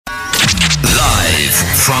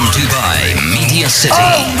From Dubai Media City,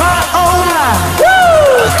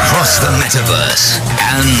 across the metaverse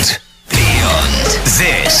and beyond.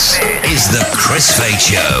 This is the Chris Fade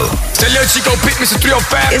Show. Hello, Chico Pit, Mr.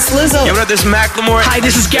 305. It's Lizzo. Yo, what up, this is Macklemore. Hi,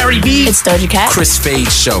 this is Gary Vee. It's Doja Cat. Chris Fade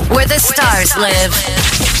Show. Where the stars live.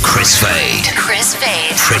 Chris Fade, Chris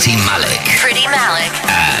Fade. Pretty Malik, Pretty Malik.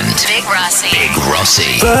 and Big Rossi. Big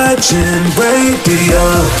Rossi. Virgin Radio.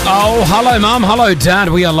 Oh, hello, Mum. Hello, Dad.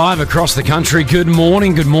 We are live across the country. Good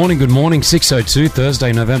morning, good morning, good morning. 6:02,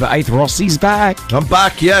 Thursday, November 8th. Rossi's back. I'm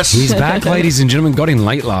back, yes. He's back, ladies and gentlemen. Got in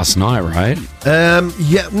late last night, right?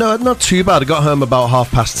 Yeah, no, not too bad. I got home about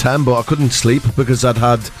 10:30, but I couldn't sleep because I'd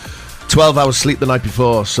had 12 hours sleep the night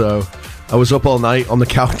before, so I was up all night on the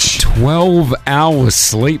couch. 12 hours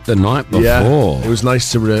sleep the night before. Yeah, it was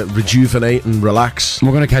nice to rejuvenate and relax.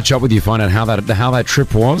 We're going to catch up with you, find out how that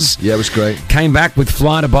trip was. Yeah, it was great. Came back with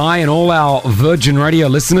Fly Dubai and all our Virgin Radio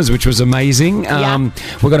listeners, which was amazing.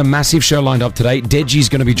 We've got a massive show lined up today. Deji's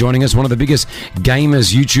going to be joining us, one of the biggest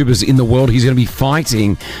gamers, YouTubers in the world. He's going to be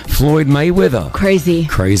fighting Floyd Mayweather. Crazy,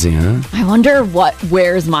 huh? I wonder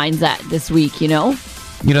where his mind's at this week, you know?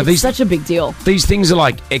 You know, It's such a big deal. These things are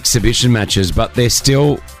like exhibition matches, but they're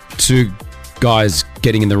still two guys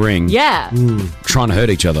getting in the ring. Yeah. Trying to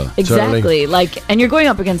hurt each other. Exactly. And you're going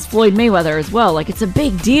up against Floyd Mayweather as well. Like, it's a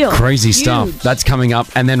big deal. Crazy Huge. stuff. That's coming up.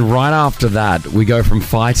 And then right after that, we go from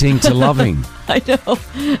fighting to loving. I know.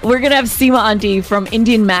 We're going to have Seema Auntie from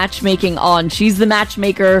Indian Matchmaking on. She's the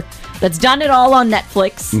matchmaker that's done it all on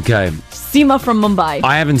Netflix. Okay. Seema from Mumbai.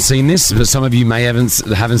 I haven't seen this, but some of you may haven't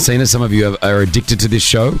seen it. Some of you are addicted to this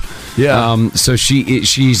show. Yeah. So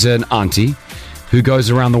she's an auntie who goes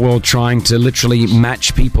around the world trying to literally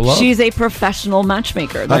match people up. She's a professional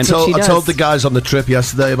matchmaker. That's what she does. I told the guys on the trip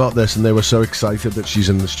yesterday about this, and they were so excited that she's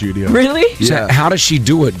in the studio. Really? So how does she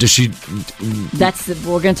do it? Does she?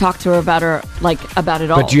 We're going to talk to her about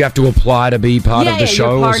it all. But do you have to apply to be part of the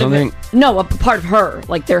show you're or part something? of it. No, a part of her.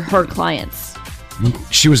 Like, they're her clients.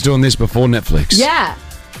 She was doing this before Netflix. Yeah.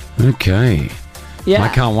 Okay. Yeah. I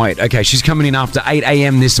can't wait. Okay, she's coming in after 8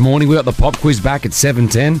 a.m. this morning. We got the pop quiz back at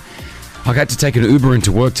 7:10. I had to take an Uber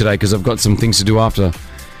into work today because I've got some things to do after.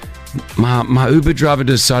 My Uber driver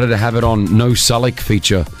decided to have it on no Sullik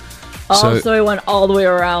feature. So it went all the way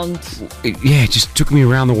around. It just took me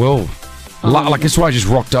around the world. That's why I just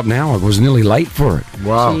rocked up now. I was nearly late for it.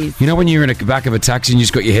 Wow. Jeez. You know when you're in the back of a taxi and you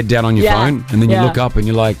just got your head down on your phone and then you look up and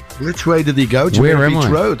you're like, Which way did he go? Where am Beach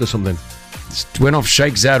I? Road or something? went off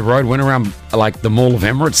Sheikh Zayed Road, went around like the Mall of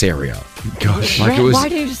Emirates area. Gosh. Like it was, why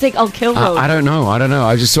didn't you just take Al Kil Road? I don't know.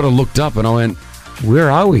 I just sort of looked up and I went,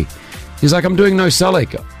 where are we? He's like, I'm doing no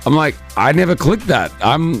Sullik. I'm like, I never clicked that.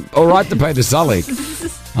 I'm all right to pay the Sullik.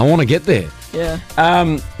 I want to get there. Yeah.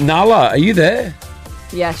 Nala, are you there?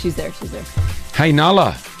 Yeah, she's there. Hey,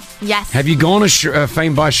 Nala. Yes. Have you gone to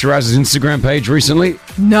Fame by Shiraz's Instagram page recently?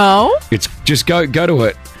 No. It's just go to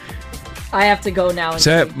it. I have to go now.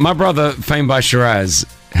 So my brother, Fame by Shiraz,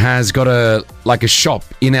 has got a shop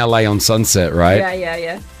in LA on Sunset, right?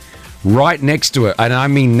 Yeah. Right next to it, and I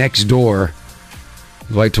mean next door.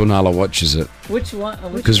 Wait till Nala watches it. Which one?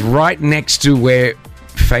 Because right next to where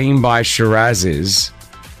Fame by Shiraz is,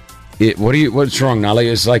 what's wrong, Nala?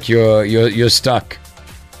 It's like you're stuck.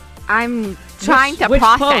 I'm trying to which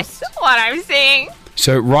process post? what I'm seeing.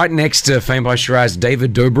 So right next to Fame by Shiraz,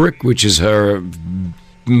 David Dobrik, which is her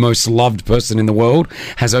most loved person in the world,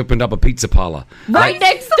 has opened up a pizza parlor. Right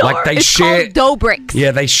next door. Like they It's share called Dobrik's.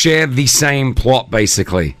 Yeah, they share the same plot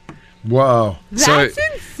basically. Wow. That's So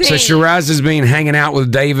insane. Shiraz has been hanging out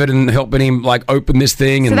with David and helping him open this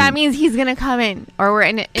thing. So And that means he's gonna come in, or we're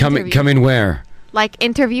in an interview. come in where?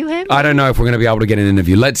 Interview him. I don't know if we're going to be able to get an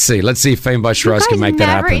interview. Let's see if Fame by Shiraz can make that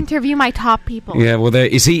never happen. interview my top people. Yeah, well,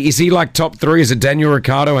 is he like top three? Is it Daniel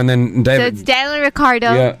Ricciardo and then So David? it's Daniel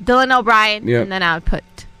Ricciardo, Yeah. Dylan O'Brien, Yeah. and then I would put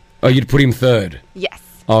Oh, you'd put him third. yes.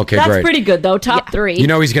 Okay, That's great. pretty good though. Top three. You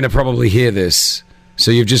know he's going to probably hear this,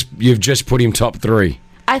 so you've just put him top three.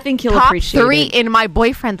 I think he'll Top appreciate three it. in my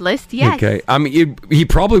boyfriend list. Yes. Okay, I mean he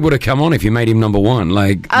probably would have come on if you made him number one.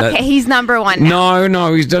 Okay, he's number one now.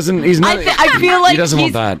 No, he doesn't. He's not. I feel like he doesn't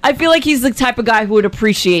want that. I feel like he's the type of guy who would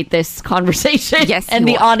appreciate this conversation. Yes, and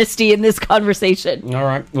he the will. honesty in this conversation. All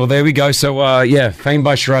right. Well, there we go. So, Fame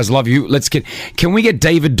by Shiraz, love you. Can we get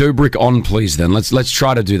David Dobrik on, please? Then let's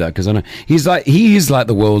try to do that because I know he is like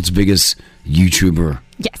the world's biggest YouTuber.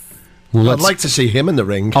 Yes. Well, I'd like to see him in the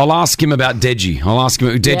ring. I'll ask him about Deji.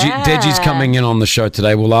 Yeah. Deji's coming in on the show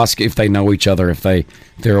today. We'll ask if they know each other, if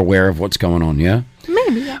they're aware of what's going on. Yeah.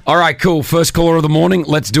 Maybe. Yeah. All right. Cool. First caller of the morning.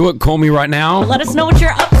 Let's do it. Call me right now. Let us know what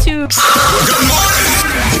you're up to.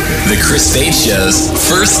 The Chris Fade Show's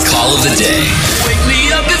first call of the day. Wake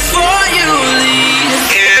me up before you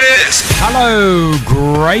leave. Hello,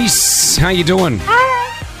 Grace. How you doing?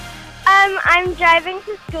 I'm driving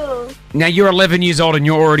to school. Now, you're 11 years old and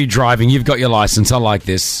you're already driving. You've got your license. I like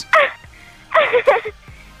this.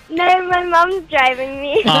 No, my mom's driving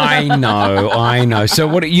me. I know. So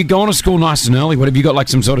what, you going to school nice and early? What, have you got like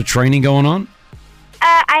some sort of training going on?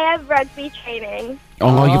 I have rugby training.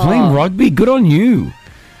 Oh, you're playing rugby? Good on you.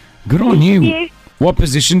 Good on you. What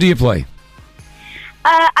position do you play?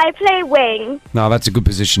 I play wing. No, that's a good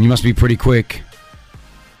position. You must be pretty quick.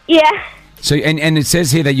 Yeah. So, and it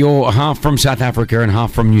says here that you're half from South Africa and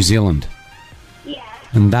half from New Zealand. Yeah.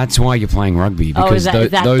 And that's why you're playing rugby, because those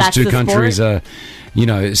that's two the countries sport?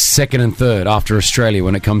 are, second and third after Australia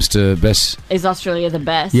when it comes to best. Is Australia the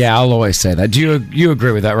best? Yeah, I'll always say that. Do you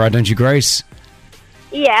agree with that, right? Don't you, Grace?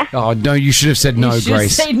 Yeah. Oh, no, you should have said no, should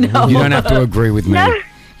Grace. say no. You don't have to agree with me. No.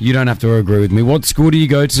 You don't have to agree with me. What school do you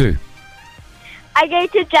go to? I go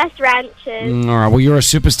to Just Ranches. All right, well, you're a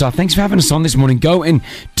superstar. Thanks for having us on this morning. Go and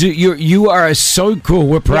do. You are so cool.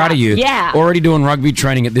 We're proud of you. Yeah. Already doing rugby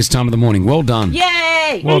training at this time of the morning. Well done.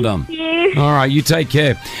 Yay! Well done. Thank you. All right, you take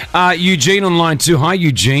care. Eugene on line 2. Hi,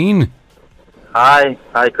 Eugene. Hi,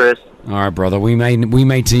 Chris. All right, brother. We may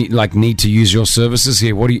need to use your services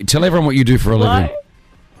here. What do you tell everyone what you do for a living?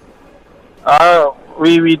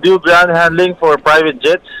 We do ground handling for private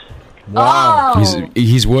jets. Wow. Oh.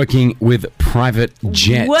 He's working with private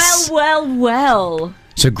jets. Well.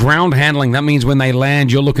 So ground handling, that means when they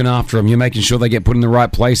land, you're looking after them. You're making sure they get put in the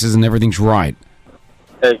right places and everything's right.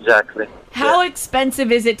 Exactly. How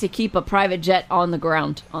expensive is it to keep a private jet on the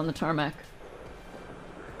ground, on the tarmac?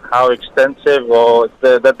 How extensive? Well,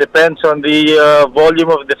 that depends on the volume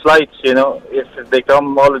of the flights, If they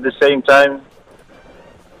come all at the same time,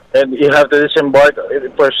 and you have to disembark.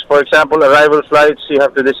 For example, arrival flights, you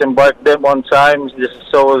have to disembark them on time just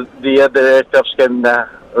so the other aircrafts can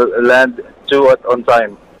land on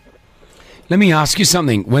time. Let me ask you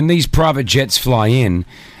something. When these private jets fly in,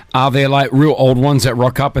 are there like real old ones that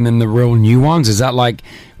rock up and then the real new ones? Is that like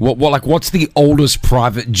what's the oldest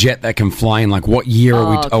private jet that can fly in? Like what year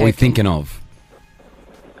are we thinking of?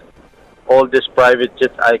 Oldest private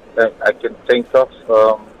jet I can think of,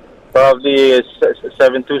 probably a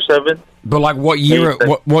 727. But like what year?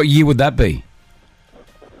 What year would that be?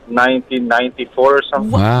 1994 or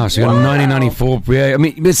something. Wow, so you got 1994. Yeah, I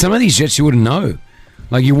mean, but some of these jets you wouldn't know.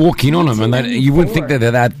 Like you walk in on them and you wouldn't think that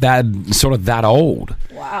they're that sort of that old.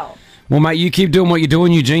 Wow. Well, mate, you keep doing what you're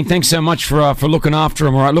doing, Eugene. Thanks so much for looking after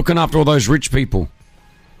them. All right, looking after all those rich people.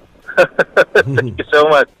 Thank you so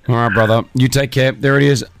much. All right, brother. You take care. There it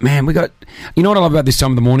is. Man, you know what I love about this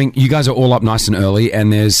time of the morning? You guys are all up nice and early,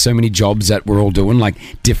 and there's so many jobs that we're all doing, like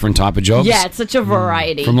different type of jobs. Yeah, it's such a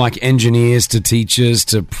variety. From like engineers to teachers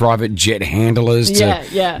to private jet handlers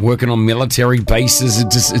to working on military bases.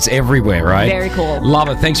 It's everywhere, right? Very cool. Love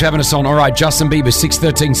it. Thanks for having us on. All right, Justin Bieber,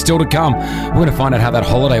 6:13 still to come. We're going to find out how that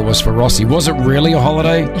holiday was for Rossi. Was it really a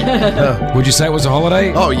holiday? Would you say it was a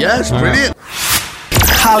holiday? Oh, yes, brilliant.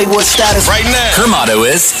 Hollywood status right now. Her motto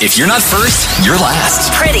is, if you're not first, you're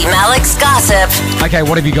last. Pretty Malik's gossip. Okay,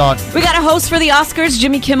 what have you got? We got a host for the Oscars.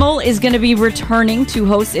 Jimmy Kimmel is going to be returning to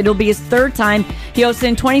host. It'll be his third time. He hosted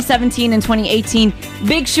in 2017 and 2018.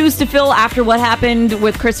 Big shoes to fill after what happened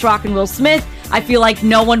with Chris Rock and Will Smith. I feel like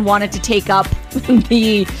no one wanted to take up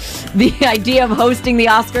the idea of hosting the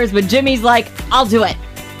Oscars, but Jimmy's like, I'll do it.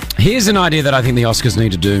 Here's an idea that I think the Oscars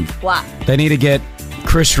need to do. What? They need to get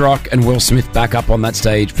Chris Rock and Will Smith back up on that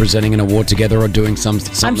stage presenting an award together or doing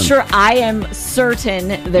something. I'm sure, I am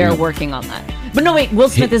certain they're working on that. But no, wait, Will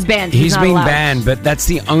Smith is banned. He's not been allowed. banned, but that's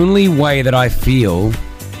the only way that I feel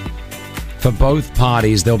for both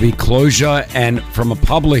parties there'll be closure, and from a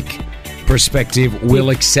public perspective, we'll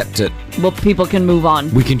accept it. Well, people can move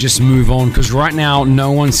on. We can just move on, because right now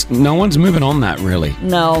no one's moving on that, really.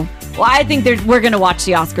 No. Well, I think we're going to watch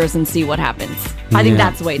the Oscars and see what happens. I think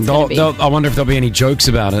that's the way it's going to be. I wonder if there'll be any jokes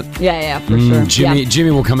about it. Yeah, for sure.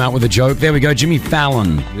 Jimmy will come out with a joke. There we go. Jimmy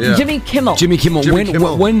Fallon. Yeah. Jimmy Kimmel.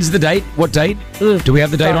 When's the date? What date? Do we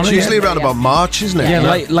have the date on it? It's usually around about March, isn't it? Yeah,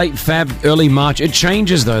 late Feb, early March. It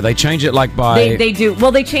changes, though. They change it like by... They do.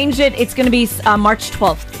 Well, they changed it. It's going to be March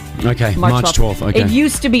 12th. Okay, March 12th. Okay. It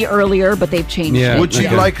used to be earlier, but they've changed it. Would you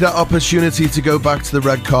like that opportunity to go back to the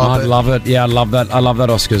red carpet? I'd love it. Yeah, I love that. I love that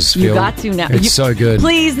Oscars feel. You got to now. It's so good.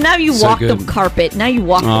 Please, now you walk the carpet. Now you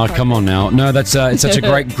walk the carpet. Oh, come on now. No, that's it's such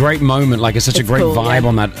a great moment. Like, it's such a great vibe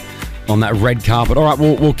on that red carpet. All right,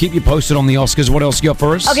 we'll keep you posted on the Oscars. What else you got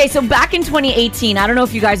for us? Okay, so back in 2018, I don't know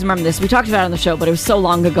if you guys remember this. We talked about it on the show, but it was so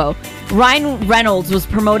long ago. Ryan Reynolds was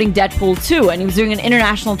promoting Deadpool 2, and he was doing an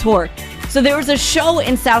international tour. So there was a show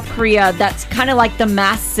in South Korea that's kind of like The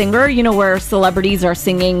Masked Singer, you know, where celebrities are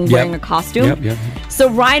singing wearing a costume. Yep. So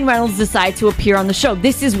Ryan Reynolds decided to appear on the show.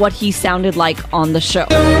 This is what he sounded like on the show.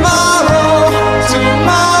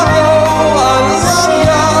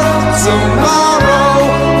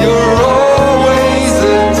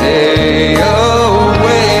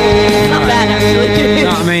 Not bad, actually. No,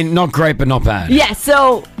 I mean, not great, but not bad. Yeah,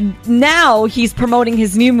 so now he's promoting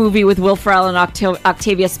his new movie with Will Ferrell and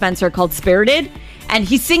Octavia Spencer called Spirited, and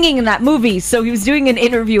he's singing in that movie. So he was doing an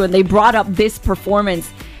interview, and they brought up this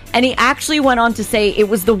performance, and he actually went on to say it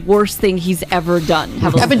was the worst thing he's ever done.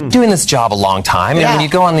 I've been doing this job a long time, and when you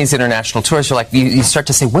go on these international tours, you're like, you start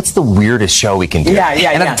to say, what's the weirdest show we can do?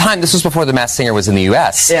 And at the time, this was before The Masked Singer was in the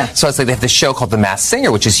U.S. So it's like they have this show called The Masked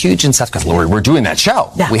Singer, which is huge in South Korea. We're doing that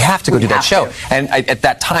show. We have to go do that show. And at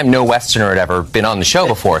that time, no Westerner had ever been on the show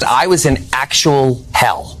before. I was in actual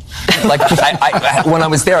hell. Like, when I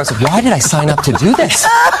was there, I was like, why did I sign up to do this?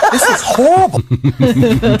 This is horrible.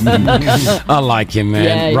 I like him, man.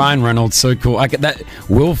 Yeah. Ryan Reynolds, so cool. I get that.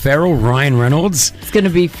 Will Ferrell, Ryan Reynolds. It's going to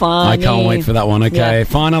be fun. I can't wait for that one. Okay,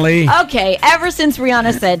 finally. Okay, ever since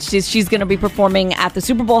Rihanna said she's going to be performing at the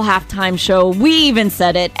Super Bowl halftime show, we even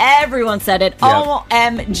said it. Everyone said it.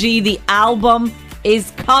 OMG, the album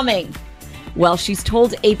is coming. Well, she's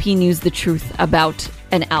told AP News the truth about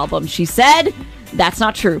an album. She said, that's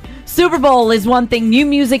not true. Super Bowl is one thing. New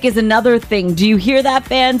music is another thing. Do you hear that,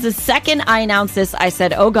 fans? The second I announced this, I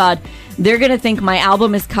said, oh God, they're going to think my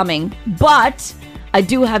album is coming. But I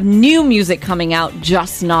do have new music coming out,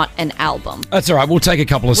 just not an album. That's all right. We'll take a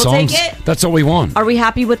couple of We'll songs. take it. That's all we want. Are we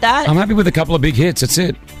happy with that? I'm happy with a couple of big hits. That's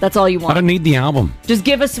it. That's all you I want? don't need the album. Just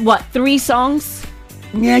give us, 3 songs?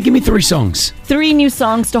 Yeah, give me 3 songs. 3 new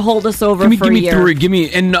songs to hold us over Give for a me year. 3. Give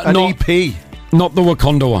me An EP. not the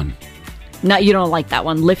Wakanda one. No, you don't like that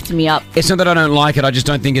one. Lift Me Up. It's not that I don't like it. I just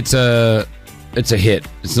don't think it's a hit.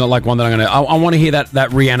 It's not like one that I'm gonna. I want to hear that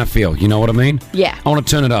Rihanna feel. You know what I mean? Yeah. I want to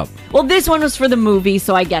turn it up. Well, this one was for the movie,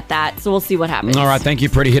 so I get that. So we'll see what happens. All right, thank you,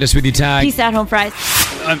 Pretty. Hit us with your tag. Peace out, home fries.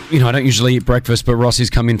 I don't usually eat breakfast, but Rossi's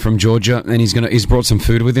come in from Georgia and he's brought some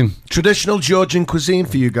food with him. Traditional Georgian cuisine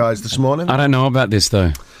for you guys this morning. I don't know about this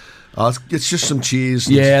though. It's just some cheese.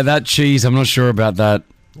 Yeah, that cheese. I'm not sure about that.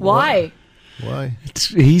 Why? Why?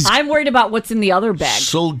 I'm worried about what's in the other bag.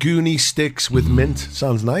 Sulguni sticks with mint.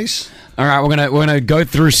 Sounds nice. All right, we're gonna go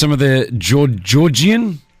through some of the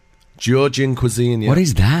Georgian cuisine. Yeah. What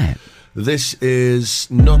is that? This is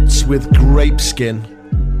nuts with grape skin.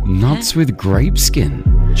 Nuts with grape skin.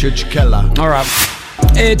 Chichkela. All right,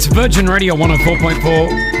 it's Virgin Radio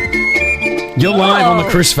 104.4. You're live on the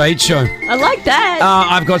Chris Fade Show. I like that.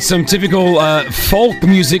 I've got some typical folk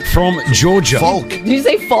music from Georgia. Folk. Did you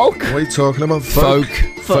say folk? What are you talking about? Folk.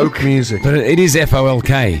 Folk music. But it is FOLK.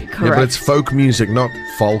 Correct. Yeah, but it's folk music, not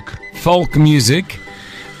folk. Folk music.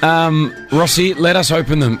 Rossi, let us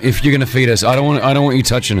open them if you're going to feed us. I don't want you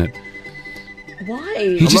touching it.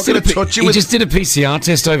 Why? He just not gonna touch you with- just did a PCR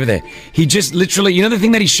test over there. He just literally, the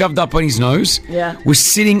thing that he shoved up on his nose? Yeah. Was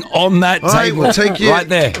sitting on that All right, table. we'll take you. Right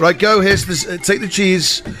there. Right, go. Here's this. Take the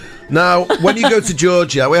cheese. Now, when you go to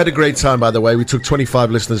Georgia, we had a great time, by the way. We took 25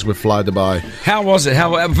 listeners with Fly Dubai. How was it?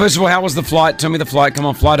 First of all, how was the flight? Tell me the flight. Come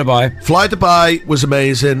on, Fly Dubai. Fly Dubai was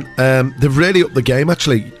amazing. They've really upped the game,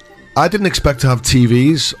 actually. I didn't expect to have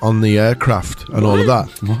TVs on the aircraft and all of that.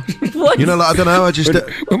 What? I don't know. I just.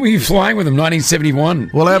 When were you flying with them?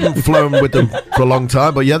 1971. Well, I haven't flown with them for a long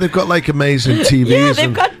time, but yeah, they've got like amazing TVs. Yeah, they've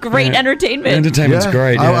and, got great entertainment. Entertainment's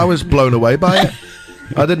great. Yeah. I was blown away by it.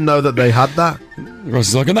 I didn't know that they had that. Ross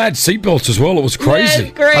is like, and they had seatbelts as well. It was crazy.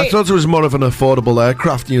 Yeah, great. I thought it was more of an affordable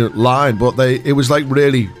aircraft line, but it was like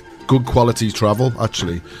really good quality travel,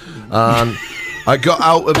 actually. And I got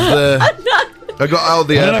out of the I don't know if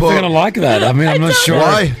airport. you're going to like that. I mean, I'm not sure.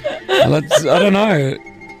 Why? I don't know.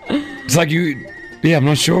 It's like I'm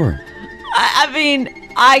not sure. I mean,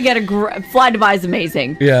 I get Fly Dubai is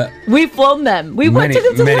amazing. Yeah. We've flown them. We went to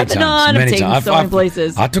them to Lebanon. I've taken so many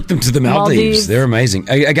places. I took them to the Maldives. They're amazing.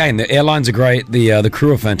 Again, the airlines are great. The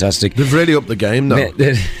crew are fantastic. They've really upped the game, though.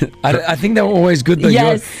 I think they were always good. Though.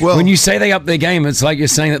 Yes. When you say they upped their game, it's like you're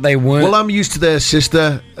saying that they weren't. Well, I'm used to their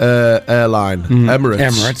sister airline, Emirates.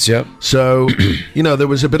 Emirates, yep. So, there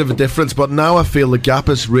was a bit of a difference, but now I feel the gap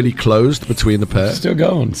has really closed between the pair. Still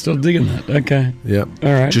going. Still digging that. Okay. Yeah.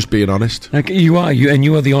 All right. Just being honest. Okay, you are.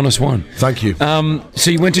 You are the honest one. Thank you. So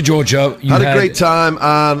you went to Georgia. You had a great time,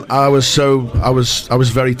 and I was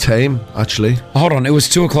very tame, actually. Hold on, it was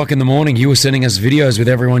 2:00 in the morning. You were sending us videos with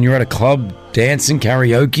everyone. You're at a club dancing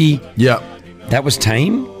karaoke. Yeah, that was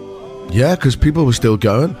tame. Yeah, because people were still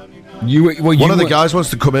going. One of the guys wants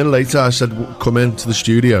to come in later. I said, come in to the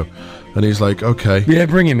studio. And he's like, okay. Yeah,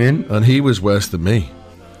 bring him in. And he was worse than me.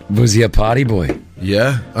 Was he a party boy?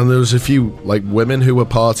 Yeah, and there was a few like women who were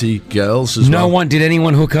party girls as well. No one. Did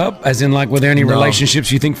anyone hook up? As in, like, were there any No.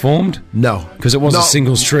 relationships you think formed? No, Because it was a Not-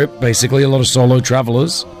 singles trip, basically. A lot of solo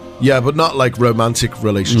travelers. Yeah, but not like romantic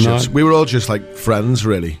relationships. No. We were all just like friends,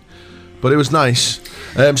 really. But it was nice.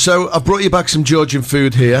 So I've brought you back some Georgian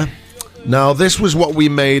food here. Now, this was what we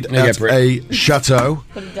made There you at go, Brit. a chateau.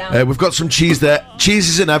 Put it down. We've got some cheese there. Cheese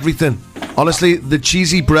is in everything. Honestly, the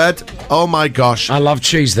cheesy bread, oh my gosh. I love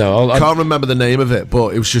cheese, though. Can't remember the name of it,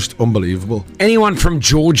 but it was just unbelievable. Anyone from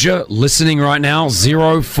Georgia listening right now?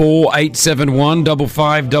 04871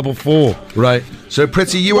 5544. Right. So,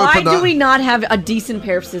 Pretty, you Why open do that. we not have a decent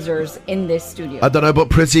pair of scissors in this studio? I don't know, but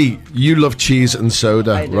Pretty, you love cheese and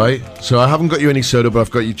soda, I do. right? So I haven't got you any soda, but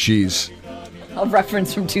I've got you cheese. A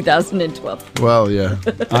reference from 2012. Well, yeah.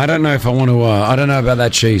 I don't know if I want to. I don't know about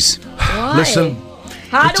that cheese. Why? Listen,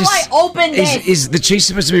 How It do just- I open this? Is the cheese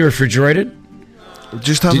supposed to be refrigerated?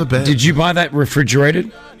 just have a bit. Did you buy that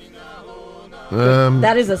refrigerated?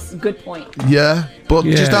 That is a good point. Yeah, but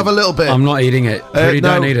just Yeah. have a little bit. I'm not eating it. Pretty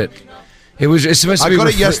no. don't eat it. It's supposed to I be. got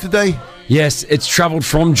it yesterday. Yes, it's travelled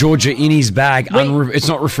from Georgia in his bag. Wait. It's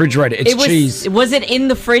not refrigerated. It's It was. cheese. Was it in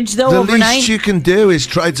the fridge though The overnight? least you can do is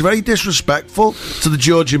try. It's very disrespectful to the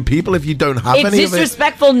Georgian people if you don't have It's any of it.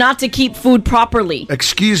 disrespectful not to keep food properly.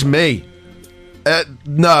 Excuse me.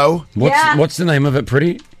 No. Yeah. What's the name of it?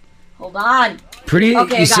 Pretty. Hold on. Pretty.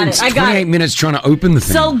 Okay, I you got spent it, I got 28 it. minutes trying to open the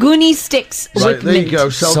thing. Salguni sticks Right, with there mint. you go.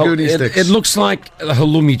 Salguni sticks. It looks like a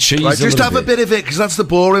halloumi cheese. Right, just little have a bit of it because that's the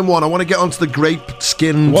boring one. I want to get onto the grape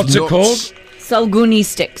skin. What's it called? Salguni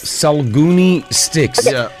sticks. Salguni sticks.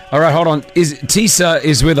 Yeah. All right, hold on. Tisa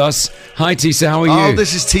is with us. Hi, Tisa. How are you? Oh,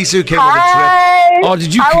 this is Tisu who came on the Hi. Oh,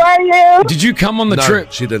 did you? How are you? Did you come on the No,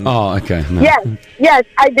 trip? she didn't. Oh, okay. No. Yes,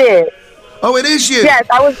 I did. trip. Oh, it is you. Yes,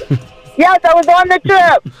 I was. Yes, I was on the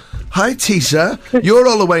trip. Hi, Tisa. You're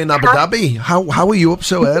all the way in Abu Dhabi. How are you up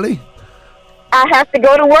so early? I have to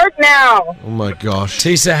go to work now. Oh my gosh.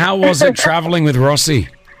 Tisa, how was it traveling with Rossi?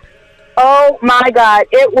 Oh my God,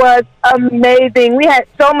 it was amazing. We had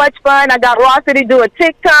so much fun. I got Rossi to do a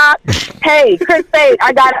TikTok. Hey, Chris Fade,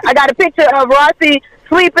 I got a picture of Rossi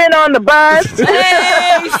sleeping on the bus.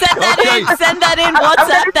 Hey, send that in. Send that in. I'm gonna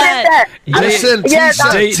WhatsApp send that. Listen, Yes,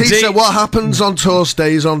 Tisa, what happens on tour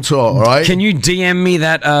stays on tour, all right? Can you DM me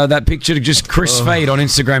that picture to just Chris Fade on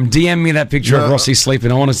Instagram? DM me that picture of No. Rossi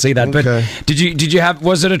sleeping. I want to see that. Okay. But did you have?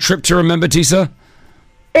 Was it a trip to remember, Tisa?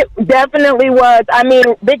 It definitely was. I mean,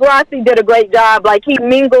 Big Rossi did a great job. Like, he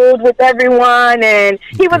mingled with everyone, and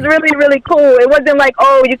he was really, really cool. It wasn't like,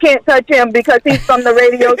 oh, you can't touch him because he's from the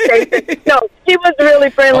radio station. No, he was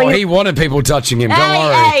really friendly. Oh, he wanted people touching him. Don't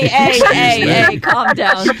worry. Hey, calm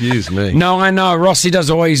down. Excuse me. No, I know. Rossi does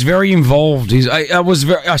always very involved.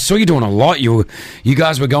 I saw you doing a lot. You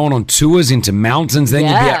guys were going on tours into mountains. Then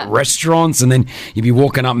you'd be Yeah. at restaurants, and then you'd be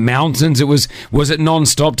walking up mountains. Was it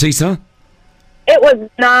non-stop, Tisa? It was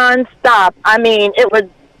nonstop. I mean,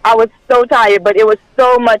 I was so tired, but it was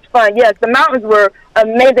so much fun. Yes, the mountains were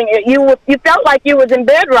amazing. You felt like you was in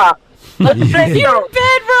Bedrock. You're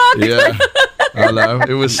bedrock. Yeah. I know.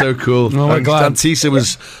 It was so cool. Oh, we're and glad. Tisa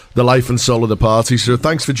was the life and soul of the party, so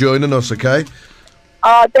thanks for joining us, okay?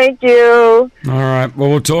 Thank you. All right. Well,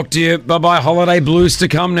 we'll talk to you. Bye-bye. Holiday blues to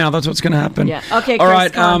come now. That's what's going to happen. Yeah. Okay, All Chris,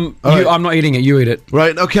 right. come All right. I'm not eating it. You eat it.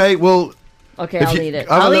 Right, okay, well... Okay, if I'll you eat it.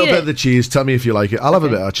 have a I'll little eat bit it. of the cheese. Tell me if you like it. I'll have a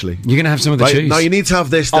bit, actually. You're going to have some of the Right, cheese. no, you need to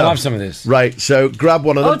have this, I'll though. have some of this. Right, so grab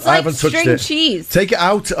one of them. Oh, it's I like haven't touched string it. cheese. Take it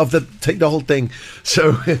out of the... Take the whole thing.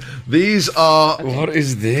 So, these are... What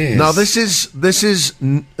is this? Now, this is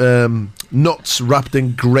nuts wrapped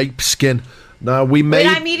in grape skin. Now, we made...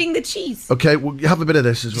 Wait, I'm eating the cheese. Okay, well, you have a bit of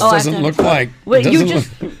this as well. Oh, doesn't look like. Wait, you doesn't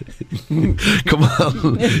just. Come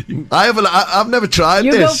on. I've never tried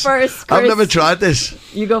You this. go first, I've Chris. never tried this.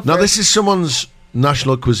 You go first. Now, this is someone's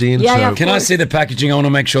national cuisine. Yeah, so yeah. Can I see the packaging? I want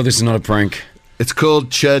to make sure this is not a prank. It's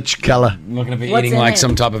called Church Keller. I'm not going to be What's eating in like it?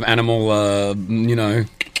 some type of animal,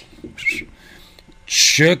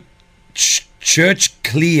 Church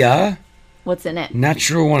Clear, What's in it?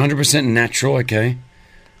 natural, 100% natural. Okay.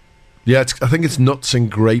 Yeah, I think it's nuts and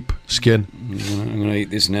grape skin. I'm going to eat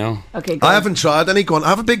this now. Okay, go. I haven't tried any. Go on,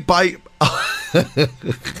 have a big bite.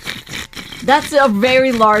 That's a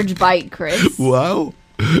very large bite, Chris. Wow.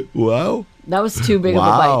 Wow. That was too big of a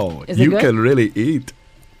Wow. bite. Is it You good? can really eat.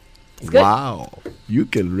 It's good? Wow. You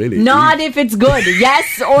can really Not eat. if it's good.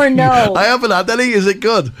 Yes or no. I haven't had any. Is it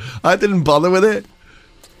good? I didn't bother with it.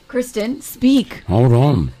 Kristen, speak. Hold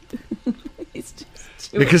on.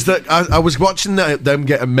 Because I was watching them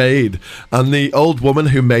getting made, and the old woman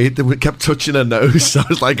who made them kept touching her nose. So I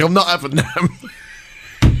was like, I'm not having them.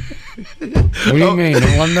 What do you mean?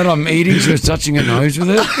 The one that I'm eating, she was touching her nose with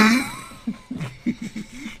it?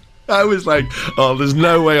 I was like, oh, there's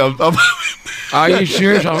no way I'm Are you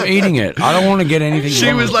serious? I'm eating it. I don't want to get anything She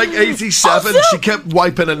wrong. was like 87. Also, she kept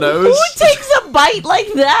wiping her nose. Who takes a bite like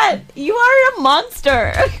that? You are a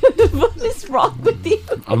monster. What is wrong with you?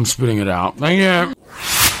 I'm spitting it out. Yeah.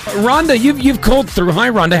 Rhonda, you've called through. Hi,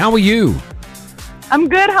 Rhonda. How are you? I'm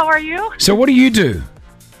good. How are you? So what do you do?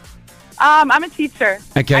 I'm a teacher.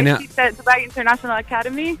 Okay, I now... teach at Dubai International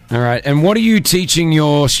Academy. All right. And what are you teaching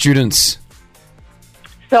your students?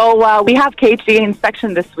 So we have KHDA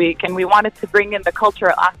inspection this week, and we wanted to bring in the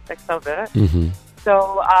cultural aspects of it. Mm-hmm.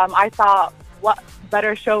 So I thought, what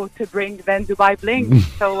better show to bring than Dubai Bling?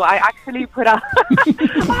 So I actually put a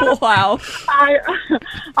Wow.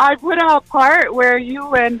 I put a part where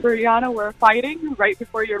you and Brianna were fighting right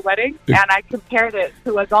before your wedding, and I compared it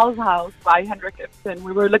to A Doll's House by Henrik Ibsen.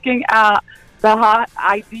 We were looking at the hot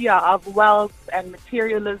idea of wealth and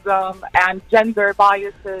materialism and gender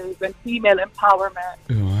biases and female empowerment.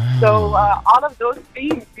 Wow. So all of those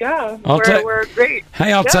themes, were great.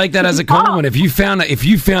 Hey, I'll take that as a compliment. If you found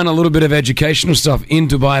a little bit of educational stuff in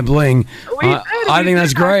Dubai Bling, I think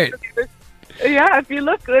that's great. Yeah, if you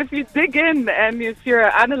dig in and if you're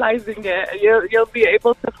analyzing it, you'll be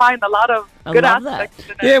able to find a lot of good aspects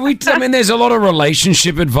in it. Yeah, I mean, there's a lot of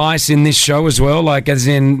relationship advice in this show as well. Like, as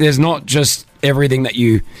in, there's not just everything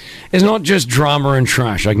there's not just drama and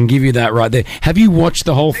trash. I can give you that right there. Have you watched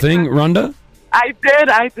the whole thing, Rhonda? I did.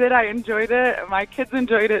 I enjoyed it. My kids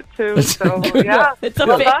enjoyed it too. So yeah, it's a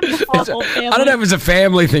family. I don't know if it's a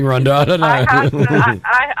family thing, Rhonda. I don't know.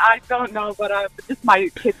 I don't know, but just my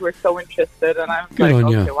kids were so interested, and I was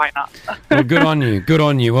okay, why not? Well, good on you. Good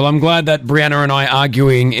on you. Well, I'm glad that Brianna and I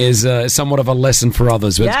arguing is somewhat of a lesson for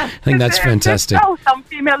others. But I think that's fantastic. Some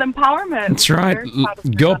female empowerment. That's right.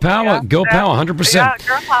 Girl power. Girl power. 100%. Yeah,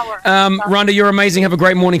 girl power. Rhonda, you're amazing. Have a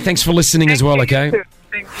great morning. Thanks for listening as well. Okay. Thank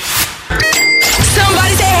you.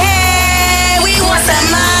 Somebody say, hey, we want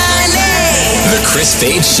some money. The Chris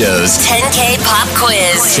Fade Show's 10K Pop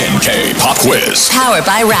Quiz. 10K Pop Quiz. Powered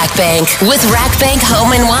by RackBank. With RackBank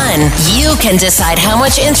Home in One, you can decide how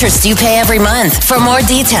much interest you pay every month. For more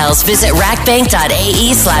details, visit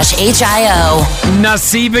rackbank.ae/HIO.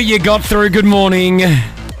 Nasiba, you got through. Good morning.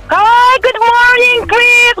 Hi, good morning,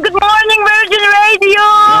 Chris. Good morning, Virgin Radio.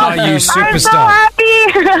 Oh, you superstar. I'm so happy.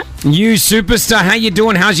 You superstar. How you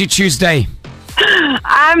doing? How's your Tuesday?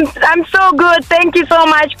 I'm so good. Thank you so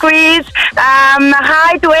much, Chris.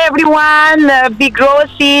 Hi to everyone. Big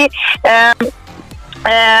Rossi.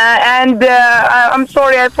 I'm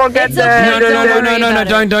sorry, I forgot No,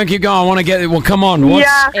 don't keep going. I want to get it. Well, come on.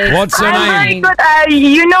 What's her name? Very good.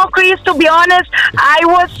 Chris, to be honest, I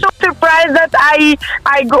was so surprised that I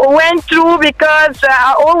went through because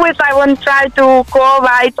always I won't try to call.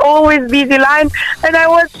 It's always busy line, and I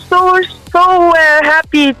was so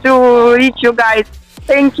happy to reach you guys.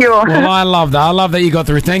 Thank you. Well, I love that. I love that you got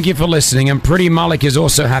through. Thank you for listening. And Pretty Malik is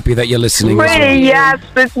also happy that you're listening. Pretty, yes.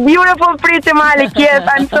 It's beautiful, Pretty Malik. Yes,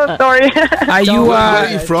 I'm so sorry. Are you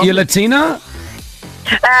from? You're Latina?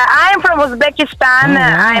 I'm from Uzbekistan. Oh,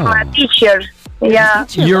 wow. I'm a teacher. Yeah.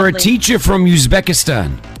 You're a teacher from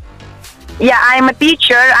Uzbekistan? Yeah, I'm a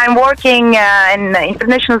teacher. I'm working in the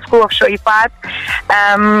International School of Shoifat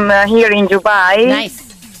here in Dubai. Nice.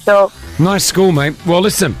 So nice school, mate. Well,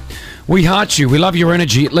 listen. We heart you. We love your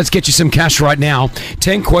energy. Let's get you some cash right now.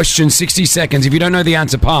 10 questions, 60 seconds. If you don't know the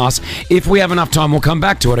answer, pass. If we have enough time, we'll come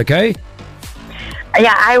back to it, okay?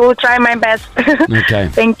 Yeah, I will try my best. Okay.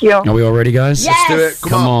 Thank you. Are we all ready, guys? Yes. Let's do it.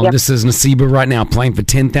 Come on. Yep. This is Nasiba right now playing for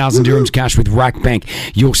 10,000 dirhams cash with RackBank.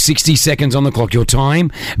 Your 60 seconds on the clock. Your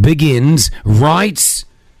time begins right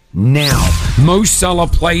now. Mo Salah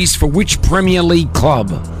plays for which Premier League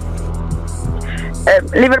club?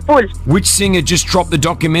 Liverpool. Which singer just dropped the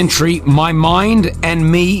documentary My Mind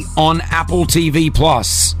and Me on Apple TV+?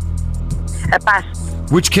 Pass.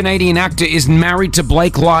 Which Canadian actor is married to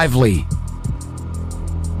Blake Lively?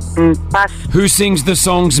 Pass. Who sings the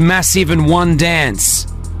songs Massive and One Dance?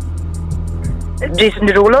 Jason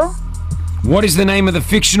Derulo. What is the name of the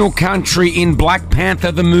fictional country in Black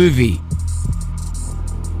Panther the movie?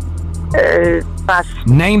 Pass.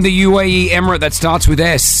 Name the UAE emirate that starts with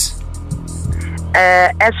S.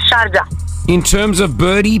 S. Sharjah. In terms of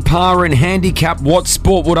birdie, par, and handicap, what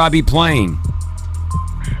sport would I be playing?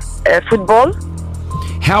 Football.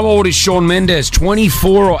 How old is Shawn Mendes?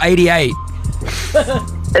 24 or 88?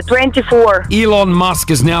 24. Elon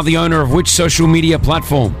Musk is now the owner of which social media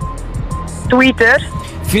platform? Twitter.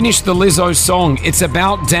 Finish the Lizzo song. It's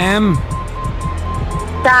about damn.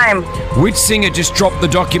 Time. Which singer just dropped the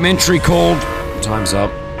documentary called Time's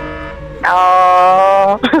Up?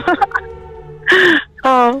 Oh.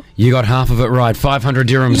 Oh. You got half of it right. 500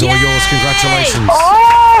 dirhams, all yours. Congratulations.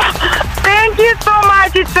 Oh, thank you so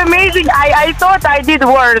much. It's amazing. I thought I did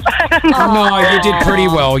worse. No, you did pretty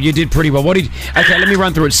well. You did pretty well. Okay, let me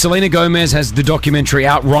run through it. Selena Gomez has the documentary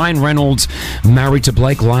out. Ryan Reynolds, married to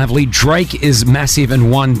Blake Lively. Drake is massive in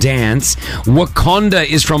One Dance. Wakanda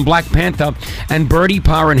is from Black Panther. And Birdie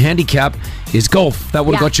Parr in Handicap is golf. That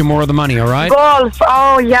would have got you more of the money, all right? Golf.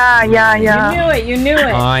 Oh, yeah. You knew it.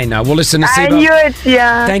 I know. Well, listen, Nasiba, I knew it,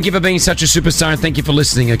 yeah. Thank you for being such a superstar, and thank you for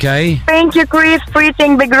listening, okay? Thank you, Chris,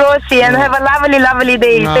 preaching Big Rosie, and have a lovely, lovely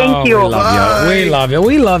day. Thank you. We love you. We love you.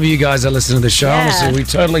 We love you guys that listen to the show. Honestly, we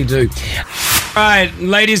totally do. All right,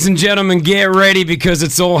 ladies and gentlemen, get ready because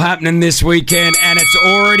it's all happening this weekend, and it's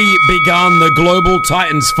already begun. The Global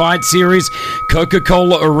Titans Fight Series,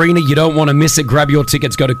 Coca-Cola Arena. You don't want to miss it. Grab your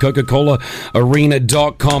tickets. Go to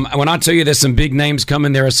Coca-ColaArena.com. And when I tell you there's some big names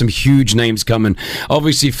coming, there are some huge names coming.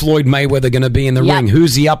 Obviously, Floyd Mayweather going to be in the ring.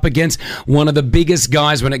 Who's he up against? One of the biggest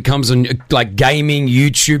guys when it comes on like gaming,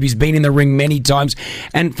 YouTube. He's been in the ring many times.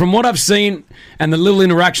 And from what I've seen and the little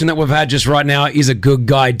interaction that we've had just right now, he's a good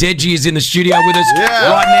guy. Deji is in the studio with us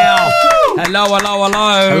right now.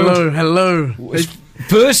 Hello.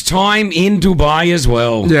 First time in Dubai as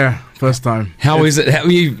well. Yeah, first time. How is it?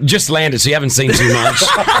 You just landed, so you haven't seen too much.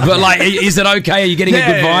 But like, is it okay? Are you getting a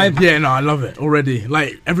good vibe? Yeah, no, I love it already.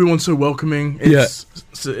 Like, everyone's so welcoming. It's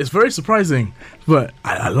very surprising, but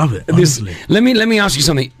I love it. Honestly. Let me ask you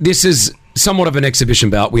something. This is somewhat of an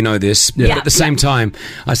exhibition bout. We know this, but at the same time,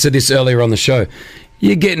 I said this earlier on the show.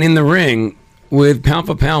 You're getting in the ring with pound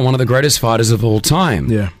for pound one of the greatest fighters of all time.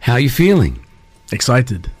 Yeah. How are you feeling?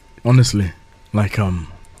 Excited, honestly. Like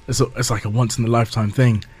it's like a once in a lifetime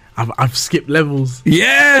thing. I've skipped levels.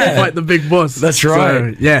 Yeah, to fight the big boss. That's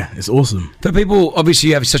right. So, yeah, it's awesome. For people, obviously,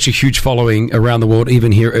 you have such a huge following around the world,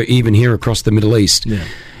 even here across the Middle East. Yeah.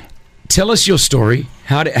 Tell us your story.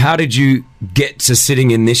 How did you get to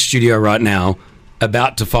sitting in this studio right now,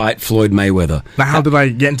 about to fight Floyd Mayweather? Like, how did I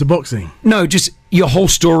get into boxing? No, just your whole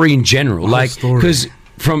story in general. Like, because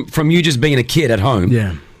from you just being a kid at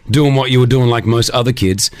home, doing what you were doing like most other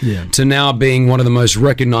kids, to now being one of the most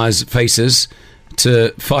recognized faces,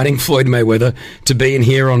 to fighting Floyd Mayweather, to being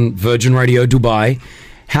here on Virgin Radio Dubai.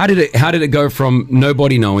 How did it go from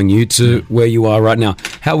nobody knowing you to where you are right now?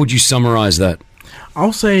 How would you summarize that?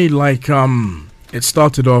 I'll say like it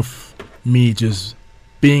started off me just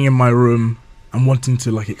being in my room and wanting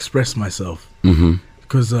to like express myself,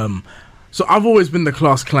 because so I've always been the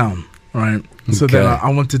class clown, right? So then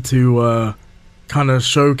I wanted to kind of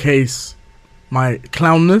showcase my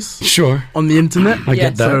clownness on the internet. I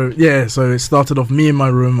get that. So it started off me in my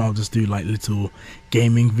room. I'll just do like little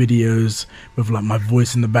gaming videos with like my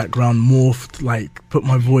voice in the background morphed, like put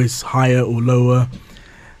my voice higher or lower,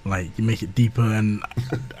 like you make it deeper, and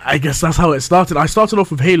I guess that's how it started. I started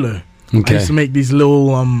off with Halo. I used to make these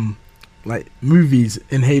little like movies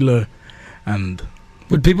in Halo, and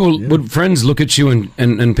would friends look at you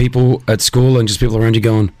and people at school and just people around you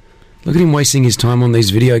going, look at him wasting his time on these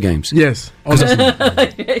video games? Yes.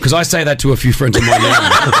 Because I say that to a few friends of mine now.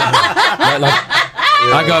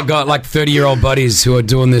 I got like 30-year-old buddies who are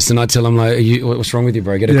doing this, and I tell them, like, what's wrong with you,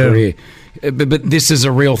 bro? Get a career. But this is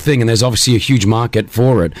a real thing, and there's obviously a huge market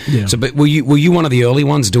for it. Yeah. So, but were you one of the early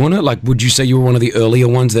ones doing it? Like, would you say you were one of the earlier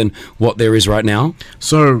ones than what there is right now?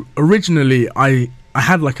 So originally, I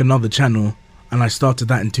had like another channel, and I started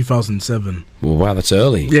that in 2007. Well, wow, that's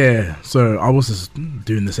early. Yeah, so I was just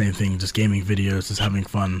doing the same thing, just gaming videos, just having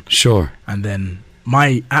fun. Sure. And then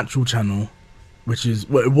my actual channel, which is,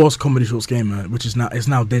 well, it was Comedy Shorts Gamer, which is now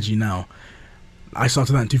Deji now. I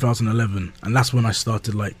started that in 2011, and that's when I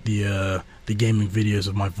started like the gaming videos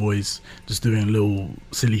of my voice, just doing little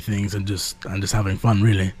silly things and just having fun,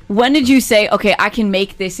 really. When did you say, okay, I can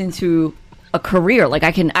make this into a career? Like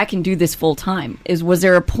I can do this full time. Was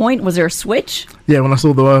there a point? Was there a switch? Yeah, when I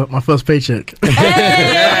saw my first paycheck.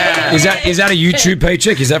 Is that a YouTube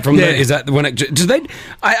paycheck? Is that from is that when it do they?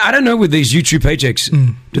 I don't know with these YouTube paychecks.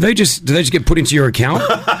 Do they just get put into your account?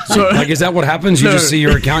 So, like, is that what happens? You just see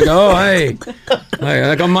your account go, oh hey,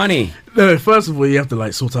 I got money. No, first of all, you have to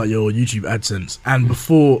like sort out your YouTube AdSense, and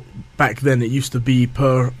before, back then, it used to be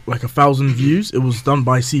per like 1,000 views. It was done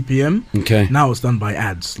by CPM. Okay. Now it's done by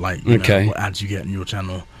ads, like you know, what ads you get in your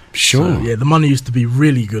channel. Sure. So, yeah, the money used to be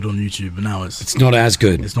really good on YouTube, but now it's not as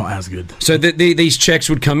good. It's not as good. So these checks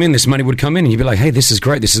would come in, this money would come in, and you'd be like, hey, this is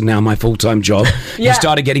great. This is now my full-time job. You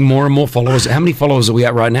started getting more and more followers. How many followers are we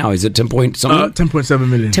at right now? Is it 10 point something? 10.7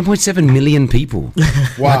 million. 10.7 million people.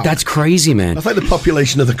 Wow. Like, that's crazy, man. That's like the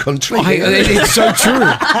population of the country. It's so true.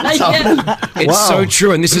 It's so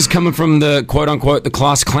true, and this is coming from the quote unquote the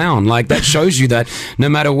class clown. Like that shows you that no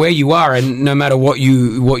matter where you are and no matter what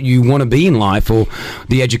you want to be in life or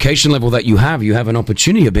the education level that you have an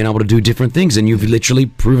opportunity of being able to do different things, and you've literally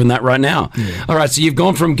proven that right now. Yeah. All right, so you've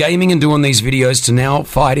gone from gaming and doing these videos to now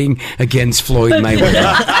fighting against Floyd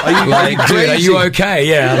Mayweather. Dude, are you okay?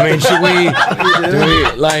 Yeah, I mean, should we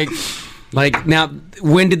like now?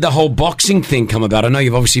 When did the whole boxing thing come about? I know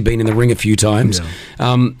you've obviously been in the ring a few times.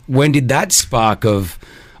 Yeah. When did that spark of?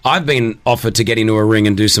 I've been offered to get into a ring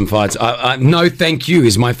and do some fights. No, thank you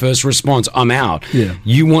is my first response. I'm out. Yeah.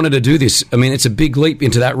 You wanted to do this. I mean, it's a big leap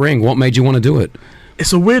into that ring. What made you want to do it?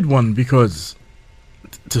 It's a weird one because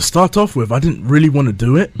to start off with, I didn't really want to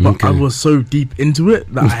do it, but I was so deep into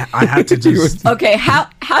it that I had to just... Okay, how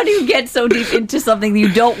do you get so deep into something that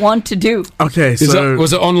you don't want to do? Okay, so...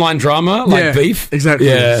 Was it online drama? Like beef? Exactly.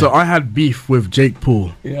 Yeah. So I had beef with Jake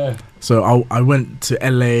Paul. Yeah. So I went to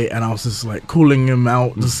LA and I was just like calling him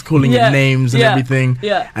out, just calling him names and everything.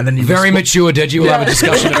 Yeah. And then he very mature, Deji. We'll have a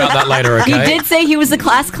discussion about that later, okay? He did say he was a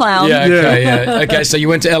class clown. Yeah, okay, so you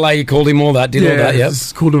went to LA, you called him all that, did all that,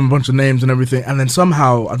 just called him a bunch of names and everything. And then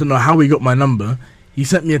somehow, I don't know how he got my number, he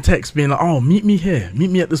sent me a text being like, oh, meet me here. Meet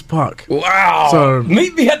me at this park. Wow. So,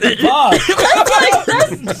 meet me at the park.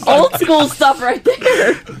 That's old school stuff right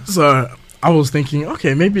there. So... I was thinking,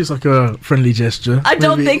 okay, maybe it's like a friendly gesture. I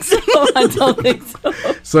don't think so.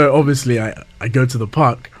 So obviously I go to the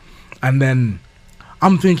park and then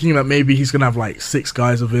I'm thinking that maybe he's going to have like 6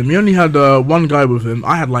 guys with him. He only had 1 guy with him.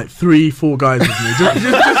 I had like 3-4 guys with me.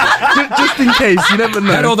 Just in case, you never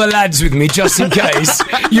know. Had all the lads with me just in case.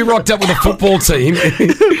 You rocked up with a football team.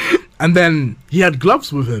 And then he had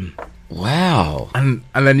gloves with him. Wow. And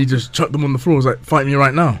then he just chucked them on the floor. He was like, fight me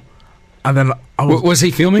right now. And then was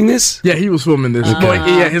he filming this? Yeah, he was filming this.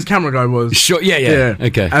 Okay. Yeah, his camera guy was. Sure. Yeah.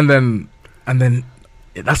 Okay. And then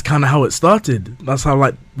that's kind of how it started. That's how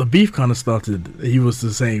like the beef kind of started. He was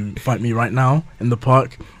to say, "Fight me right now" in the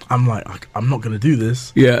park. I'm like, I'm not gonna do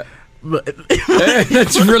this. Yeah. But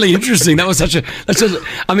that's really interesting. That was such a.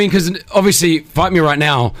 I mean, because obviously, fight me right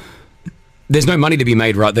now. There's no money to be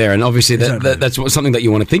made right there, and obviously that's something that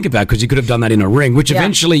you want to think about because you could have done that in a ring, which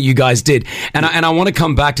eventually you guys did. And I want to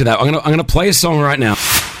come back to that. I'm gonna play a song right now.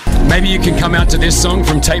 Maybe you can come out to this song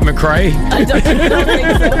from Tate McRae. I don't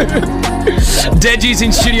think so. Deji's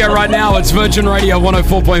in studio right now. It's Virgin Radio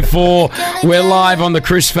 104.4. We're live on the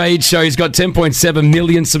Chris Fade Show. He's got 10.7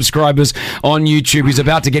 million subscribers on YouTube. He's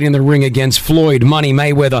about to get in the ring against Floyd Money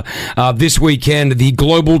Mayweather this weekend, the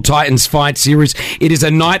Global Titans Fight Series. It is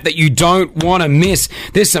a night that you don't want to miss.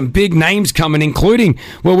 There's some big names coming, including,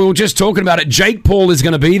 well, we were just talking about it, Jake Paul is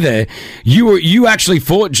going to be there. You actually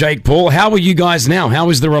fought Jake Paul. How are you guys now?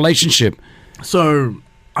 How is the relationship? So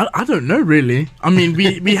I don't know really. I mean,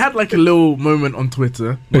 we had like a little moment on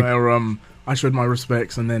Twitter where I showed my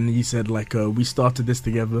respects, and then he said like we started this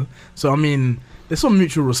together. So I mean, there's some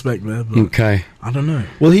mutual respect there. But okay, I don't know.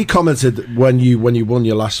 Well, he commented when you won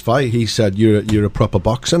your last fight. He said you're a proper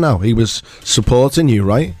boxer now. He was supporting you,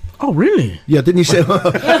 right? Oh, really? Yeah, didn't you say...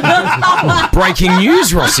 Breaking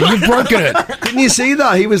news, Rossi. You've broken it. Didn't you see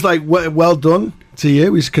that? He was like, well done to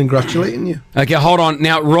you. He's congratulating you. Okay, hold on.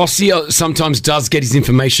 Now, Rossi sometimes does get his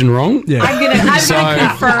information wrong. Yeah. I'm gonna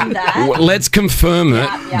confirm that. Let's confirm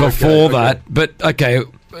it before that. But, okay,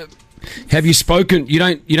 have you spoken...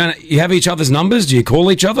 You have each other's numbers? Do you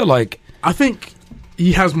call each other? Like, I think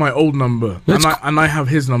he has my old number, and I have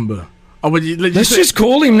his number. Oh, but let's just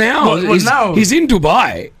call him now. He's in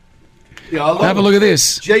Dubai. Yeah, have a look at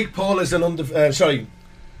this. Jake Paul is an sorry.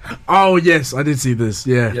 Oh, yes, I did see this,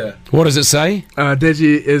 yeah. What does it say?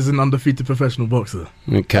 Deji is an undefeated professional boxer.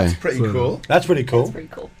 Okay. That's pretty cool. That's pretty cool. That's pretty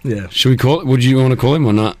cool. Yeah. Should we call it? Would you want to call him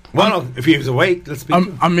or not? Well, if he was awake, let's speak.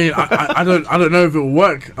 I mean, I don't know if it will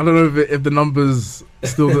work. I don't know if the numbers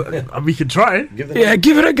still... we could try. Give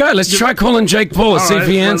it a go. Let's try calling Jake Paul and see if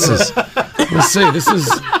he answers. Let's see. This is,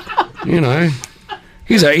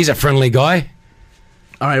 he's a friendly guy.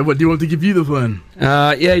 All right, what do you want to give you the phone?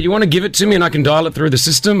 You want to give it to me and I can dial it through the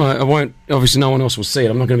system? I won't, obviously no one else will see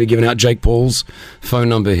it. I'm not going to be giving out Jake Paul's phone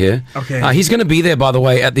number here. Okay. He's going to be there, by the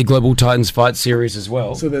way, at the Global Titans Fight Series as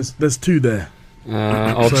well. So there's 2 there.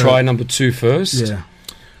 I'll try number 2 first. Yeah.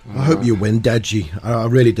 I hope you win, Deji. I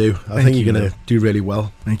really do. I think you're going to do really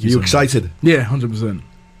well. Thank you. Are you so excited? Much. Yeah, 100%.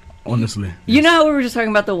 Honestly. You know how we were just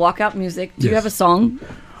talking about the walkout music? Do you have a song?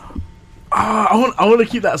 I want to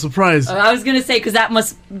keep that a surprise. I was gonna say because that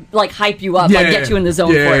must like hype you up, like get you in the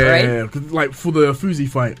zone for it, right? Yeah. Like for the Fuzi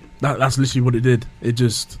fight, that's literally what it did. It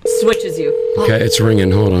just switches you. Okay, it's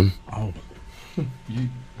ringing. Hold on. Oh.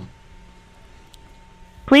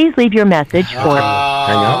 Please leave your message for.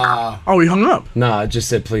 Hang up. Oh, he hung up? No, I just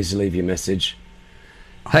said, please leave your message.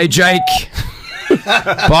 Hey, Jake.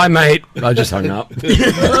 Bye, mate. I just hung up.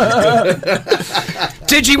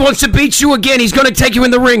 Digi wants to beat you again. He's going to take you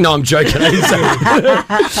in the ring. No, I'm joking.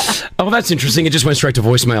 Oh, that's interesting. It just went straight to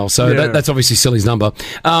voicemail. So that's obviously Silly's number.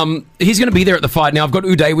 He's going to be there at the fight. Now, I've got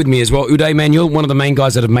Uday with me as well. Uday, man, you're one of the main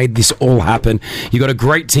guys that have made this all happen. You've got a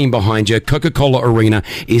great team behind you. Coca-Cola Arena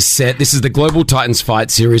is set. This is the Global Titans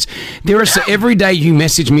Fight Series. Every day you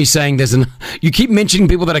message me saying you keep mentioning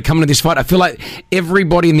people that are coming to this fight. I feel like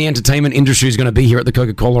everybody in the entertainment industry is going to be here at the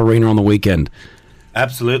Coca-Cola Arena on the weekend.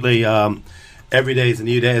 Absolutely. Every day is a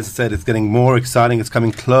new day. As I said, it's getting more exciting. It's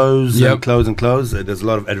coming close and close and close. There's a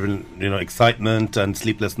lot of excitement and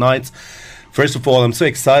sleepless nights. First of all, I'm so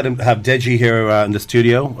excited to have Deji here in the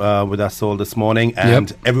studio with us all this morning,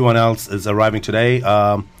 and everyone else is arriving today.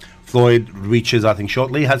 Floyd reaches, I think,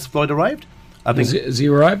 shortly. Has Floyd arrived? I think has he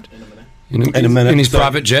arrived? In a minute. In his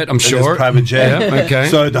private jet, I'm sure. In his private jet. Yeah, okay.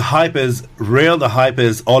 So the hype is real. The hype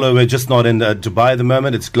is all over, just not in Dubai at the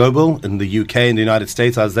moment. It's global in the UK, in the United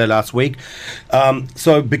States. I was there last week.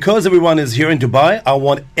 So because everyone is here in Dubai, I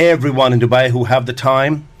want everyone in Dubai who have the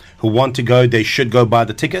time, who want to go, they should go buy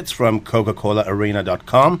the tickets from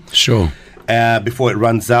CocaColaArena.com. Sure. Before it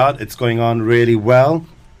runs out. It's going on really well.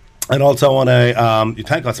 And also I want to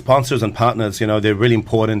thank our sponsors and partners. They're really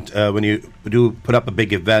important when you do put up a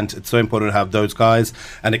big event. It's so important to have those guys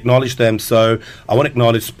and acknowledge them. So I want to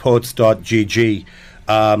acknowledge sports.gg.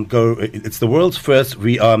 It's the world's first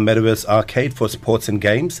VR metaverse arcade for sports and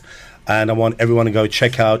games. And I want everyone to go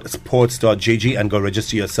check out sports.gg and go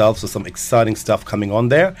register yourself. So some exciting stuff coming on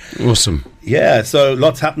there. Awesome. Yeah, so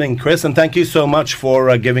lots happening, Chris, and thank you so much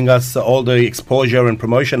for giving us all the exposure and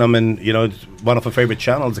promotion. I'm in, one of our favorite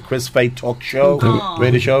channels, the Chris Fate Talk Show,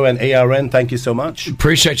 radio show, and ARN. Thank you so much.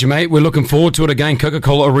 Appreciate you, mate. We're looking forward to it again.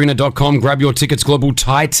 CocaColaArena.com. Grab your tickets. Global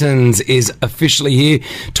Titans is officially here.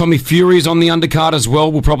 Tommy Fury is on the undercard as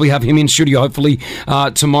well. We'll probably have him in studio hopefully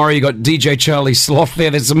tomorrow. You got DJ Charlie Sloth there.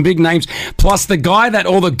 There's some big names. Plus the guy that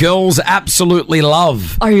all the girls absolutely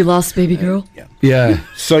love. Are you lost, baby girl? Yeah.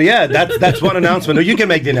 So yeah, that's one announcement. No, you can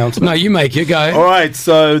make the announcement. No, you make it. Go. All right.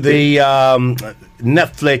 So the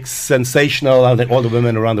Netflix sensational, I think all the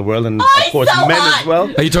women around the world, and of course men as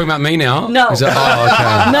well. Are you talking about me now? No.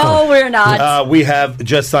 Okay. No, we're not. We have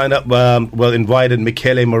just signed up. Invited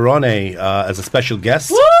Michele Morone as a special guest.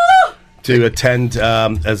 Woo! To attend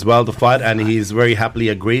as well the fight, and he's very happily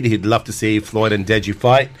agreed. He'd love to see Floyd and Deji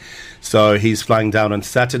fight. So he's flying down on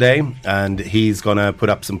Saturday, and he's going to put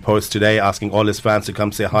up some posts today asking all his fans to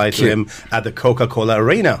come say hi to him at the Coca-Cola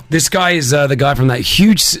Arena. This guy is the guy from that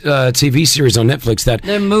huge TV series on Netflix.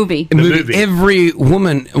 The movie. Every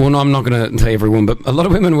woman, well, no, I'm not going to say every woman, but a lot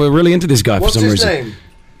of women were really into this guy for some reason. What's his name?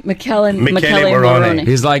 Michele Morone.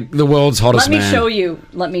 He's like the world's hottest man.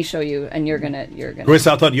 Let me show you, and you're gonna. Chris,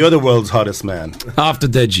 I thought you're the world's hottest man. After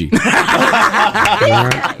Deji.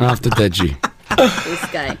 After Deji. This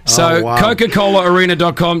guy. So,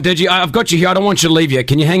 CocaColaArena.com. Deji, I've got you here. I don't want you to leave yet.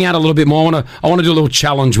 Can you hang out a little bit more? I want to do a little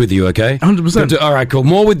challenge with you, okay? 100%. All right, cool.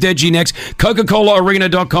 More with Deji next.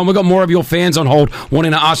 CocaColaArena.com. We've got more of your fans on hold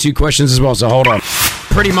wanting to ask you questions as well, so hold on.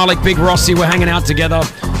 Pretty Malik, Big Rossi, we're hanging out together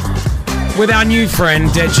with our new friend,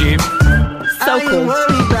 Deji. So cool.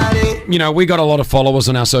 We got a lot of followers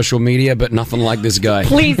on our social media, but nothing like this guy.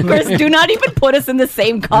 Please, Chris, do not even put us in the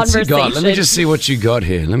same conversation. Let me just see what you got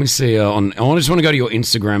here. Let me see. I just want to go to your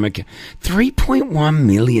Instagram account. 3.1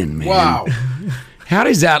 million, man. Wow. How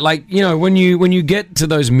does that, when you get to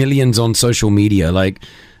those millions on social media,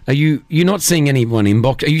 are you're not seeing anyone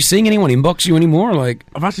inbox? Are you seeing anyone inbox you anymore?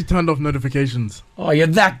 I've actually turned off notifications. Oh, you're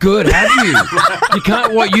that good, have you?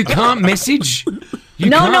 You can't message?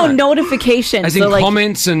 No, notifications. As in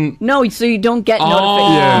comments and... No, so you don't get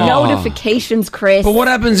notifications, Chris. But what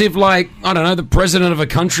happens if, the president of a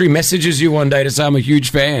country messages you one day to say, I'm a huge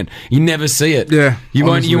fan? You never see it. Yeah. You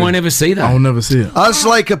won't ever see that. I'll never see it. As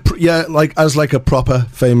a proper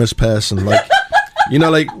famous person, when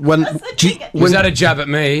was that a jab at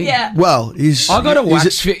me? Yeah. Well, I got a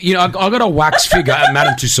wax figure at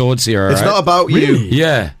Madame Tussauds here. It's not about you.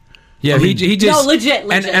 Yeah. Yeah, he just... No, legit.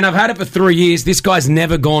 And I've had it for 3 years. This guy's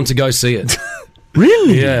never gone to go see it.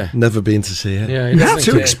 Really? Yeah. Never been to see it. Yeah, it's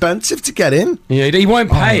too expensive to get in. Yeah, he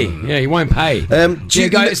won't pay. Yeah, he won't pay.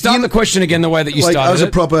 Start the question again the way that you started as a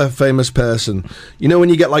proper famous person, when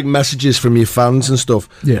you get messages from your fans and stuff,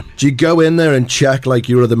 yeah, do you go in there and check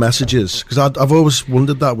your other messages? Because I've always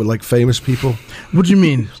wondered that with famous people. What do you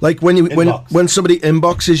mean? When somebody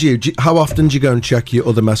inboxes you, how often do you go and check your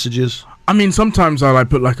other messages? I mean, sometimes I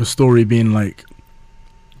put a story being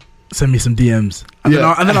send me some DMs. And,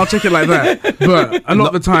 then I'll check it like that. But a lot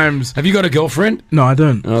of the times... Have you got a girlfriend? No, I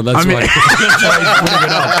don't. Oh, that's why.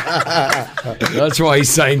 That's why he's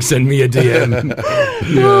saying send me a DM.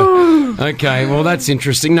 Yeah. Okay, well, that's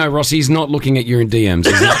interesting. No, Rossi, he's not looking at your DMs.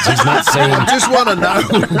 He's not seeing... I just want to know.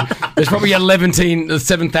 There's probably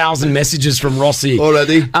 7,000 messages from Rossi.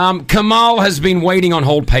 Already. Kamal has been waiting on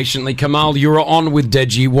hold patiently. Kamal, you're on with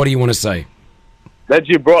Deji. What do you want to say?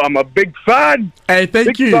 Deji, bro, I'm a big fan. Hey,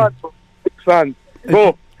 thank you. Big fan.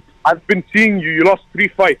 Bro, I've been seeing you. You lost 3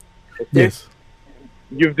 fights. Okay? Yes.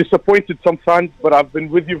 You've disappointed some fans, but I've been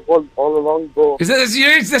with you all along, bro.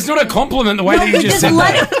 That's not a compliment the way that you just said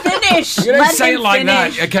let that. him finish. You don't say it like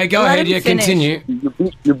that. Okay, go ahead. Yeah, continue.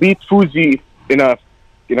 You beat Fuzi in a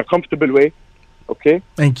comfortable way. Okay?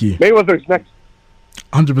 Thank you. Mayweather's next.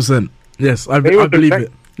 100%. Yes, I believe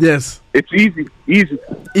it. Yes. It's easy.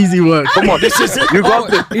 Easy work. Come on. You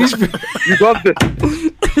got this. You got this.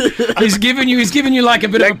 He's giving you like a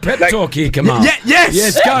bit of a pep talk here, Kamal. Yes.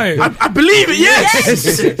 Yes, go. I believe it.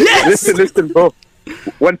 Yes. Yes. Listen, bro.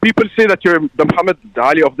 When people say that you're the Muhammad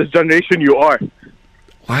Ali of this generation, you are.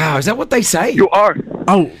 Wow, is that what they say? You are.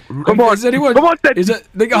 Oh, come on. Come on, is it?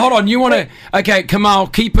 Hold on. You want to? Okay, Kamal,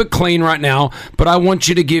 keep it clean right now. But I want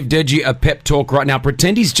you to give Deji a pep talk right now.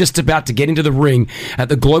 Pretend he's just about to get into the ring at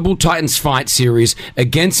the Global Titans Fight Series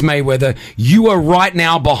against Mayweather. You are right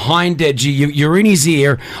now behind Deji. You're in his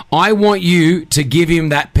ear. I want you to give him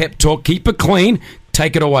that pep talk. Keep it clean.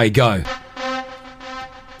 Take it away. Go.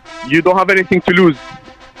 You don't have anything to lose.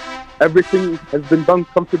 Everything has been done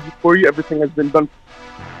comfortably for you. Everything has been done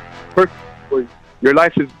perfect for you. Your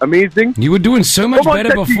life is amazing. You were doing so much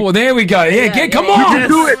better before. There we go. Come on. You can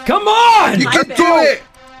do it. Come on. You can do it.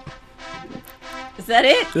 Is that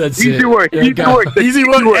it? That's easy it. work. Yeah, Easy work. Easy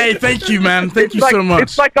work. Hey, thank you, man. Thank you so much.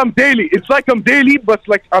 It's like I'm daily. But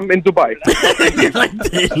like I'm in Dubai. Like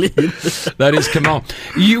daily. That is Kamal.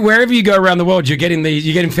 Wherever you go around the world, you're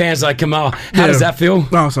getting fans like Kamal. How does that feel?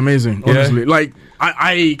 No, it's amazing. Honestly, like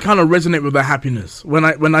I kind of resonate with their happiness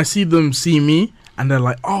when I see them see me and they're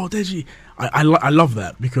like, "Oh, Deji," I love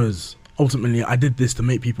that because ultimately I did this to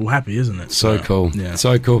make people happy, isn't it? So cool. Yeah.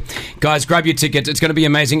 So cool. Guys, grab your tickets. It's going to be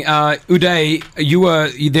amazing. Uday,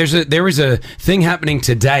 there is a thing happening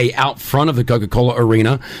today out front of the Coca-Cola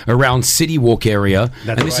Arena around City Walk area.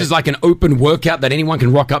 This is like an open workout that anyone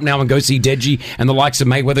can rock up now and go see Deji and the likes of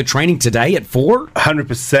Mayweather training today at 4?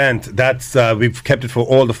 100%. That's we've kept it for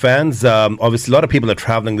all the fans. Obviously, a lot of people are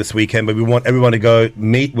traveling this weekend, but we want everyone to go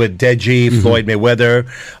meet with Deji, Floyd Mayweather,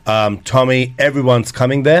 Tommy. Everyone's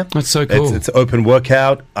coming there. That's so cool. It's an open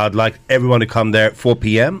workout. I'd like everyone to come there at 4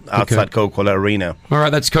 p.m. outside Coca-Cola Arena. All right,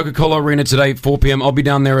 that's Coca-Cola Arena today, 4 p.m. I'll be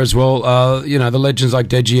down there as well. The legends like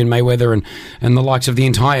Deji and Mayweather and the likes of the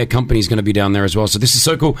entire company is going to be down there as well. So this is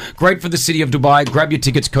so cool. Great for the city of Dubai. Grab your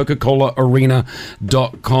tickets,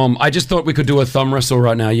 Coca-ColaArena.com. I just thought we could do a thumb wrestle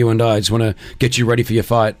right now, you and I just want to get you ready for your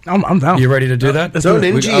fight. I'm down. You ready to do that? Don't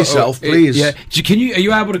injure yourself, please. Yeah. Are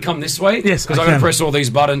you able to come this way? Yes, because I'm going to press all these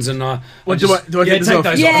buttons and. Do I take those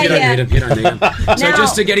off? Yeah, You don't need them. You don't need them. So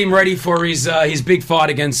just to get him ready for his big fight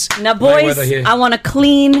against Now, boys, Mayweather here. I want a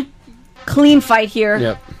clean fight here.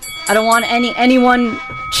 Yep. I don't want anyone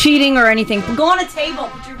cheating or anything. Go on a table.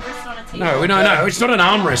 Put your wrist on a table. No. It's not an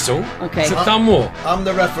arm wrestle. Okay. It's a thumb war. I'm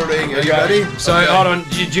the referee. Are you ready? So hold on.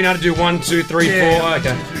 Do you know how to do 1, 2, 3, 4? Okay. All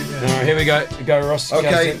right. Here we go. Go, Ross.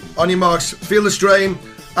 Okay. On your marks. Feel the strain.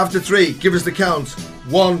 After 3, give us the count.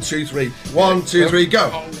 1, 2, 3. 1, 2, 3. Go.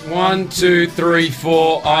 1, 2, 3,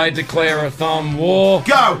 4. I declare a thumb war.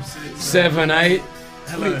 Go. 7, 8.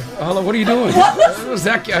 Hello. What are you doing? What was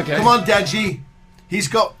that? Okay. Come on, Deji. He's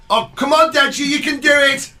got. Oh, come on, Deji. You can do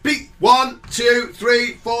it. 1, 2,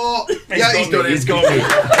 3, 4. Yeah, he's done it. He's got me.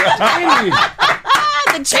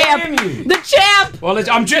 The champ. Well,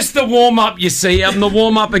 I'm just the warm-up, you see. I'm the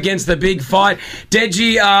warm-up against the big fight.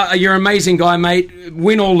 Deji, you're an amazing guy, mate.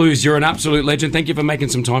 Win or lose, you're an absolute legend. Thank you for making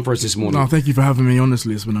some time for us this morning. No, thank you for having me.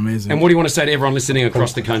 Honestly, it's been amazing. And what do you want to say to everyone listening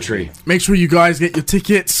across the country? Make sure you guys get your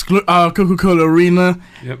tickets. Coca-Cola Arena.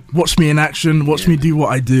 Yep. Watch me in action. Watch me do what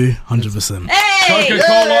I do. 100%. Hey!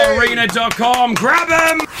 Coca-ColaArena.com. Grab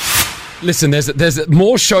them! Listen, there's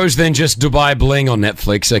more shows than just Dubai Bling on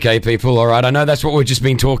Netflix, okay, people? All right, I know that's what we've just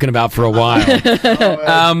been talking about for a while.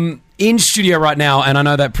 In studio right now, and I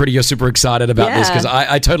know that Pretty, you're super excited about this because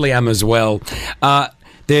I totally am as well.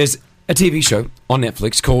 There's a TV show on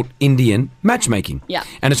Netflix called Indian Matchmaking. Yeah.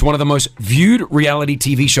 And it's one of the most viewed reality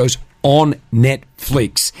TV shows on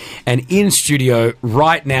Netflix. And in studio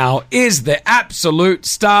right now is the absolute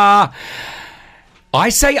star. I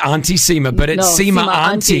say Auntie Seema, but it's Seema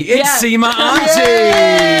Auntie. It's Seema Auntie.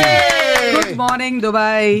 Good Good morning,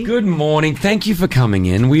 Dubai. Good morning. Thank you for coming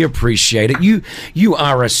in. We appreciate it. You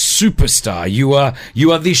are a superstar. You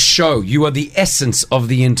are this show. You are the essence of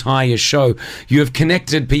the entire show. You have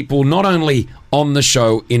connected people not only on the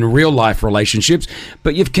show in real life relationships,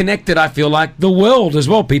 but you've connected, I feel like, the world as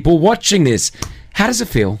well. People watching this. How does it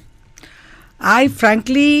feel? I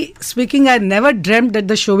frankly speaking, I never dreamt that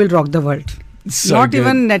the show will rock the world. So not good.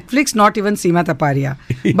 even Netflix, not even Seema Taparia.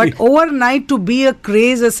 But overnight to be a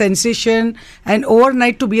craze, a sensation, and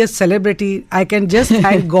overnight to be a celebrity, I can just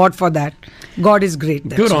thank God for that. God is great.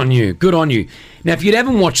 That's Good all. on you. Good on you. Now, if you'd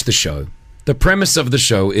ever watched the show, the premise of the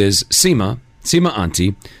show is Seema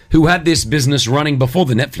Auntie, who had this business running before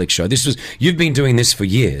the Netflix show. You've been doing this for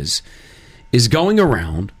years, is going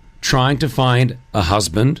around trying to find a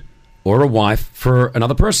husband or a wife for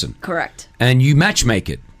another person. Correct. And you matchmake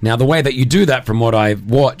it. Now, the way that you do that, from what I've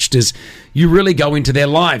watched, is you really go into their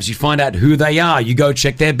lives. You find out who they are. You go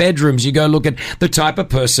check their bedrooms. You go look at the type of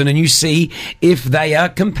person, and you see if they are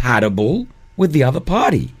compatible with the other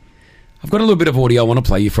party. I've got a little bit of audio I want to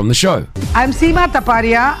play you from the show. I'm Seema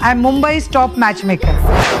Taparia. I'm Mumbai's top matchmaker.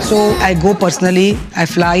 So I go personally, I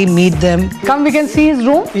fly, meet them. Come, we can see his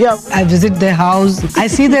room. Yeah. I visit their house. I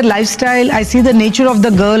see their lifestyle. I see the nature of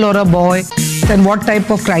the girl or a boy and what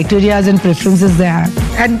type of criteria and preferences they have.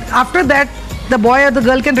 And after that, the boy or the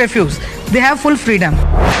girl can refuse. They have full freedom.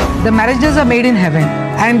 The marriages are made in heaven,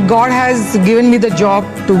 and God has given me the job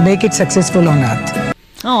to make it successful on earth.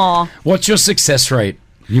 Aww. What's your success rate?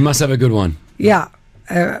 You must have a good one. Yeah.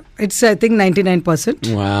 It's, I think,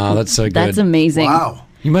 99%. Wow, that's so good. That's amazing. Wow.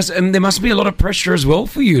 You must, and there must be a lot of pressure as well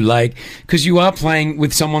for you, like, because you are playing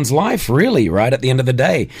with someone's life, really, right, at the end of the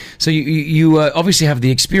day. So you obviously have the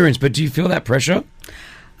experience, but do you feel that pressure?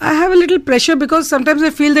 I have a little pressure because sometimes I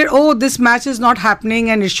feel that, oh, this match is not happening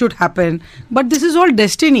and it should happen. But this is all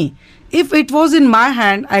destiny. If it was in my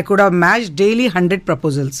hand, I could have matched daily 100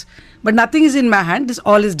 proposals. But nothing is in my hand. This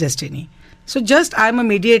all is destiny. So just I'm a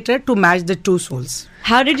mediator to match the two souls.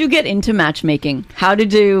 How did you get into matchmaking? How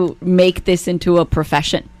did you make this into a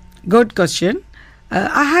profession? Good question.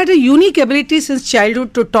 I had a unique ability since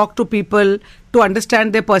childhood to talk to people, to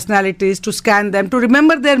understand their personalities, to scan them, to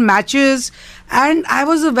remember their matches. And I'm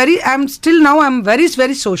very,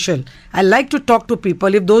 very social. I like to talk to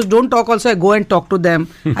people. If those don't talk also, I go and talk to them.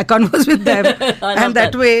 I converse with them. And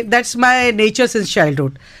that way, that's my nature since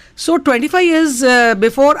childhood. So 25 years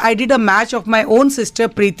before, I did a match of my own sister,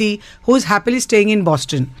 Preeti, who is happily staying in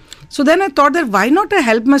Boston. So then I thought that why not I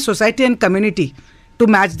help my society and community to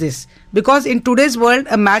match this? Because in today's world,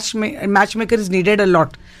 a matchmaker is needed a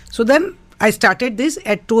lot. So then I started this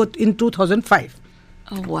in 2005.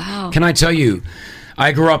 Oh, wow. Can I tell you,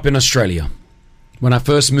 I grew up in Australia. When I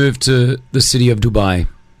first moved to the city of Dubai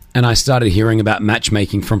and I started hearing about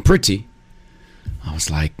matchmaking from Preeti, I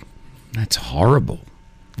was like, that's horrible.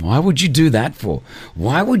 Why would you do that for?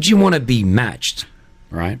 Why would you want to be matched,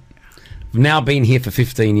 right? I've now been here for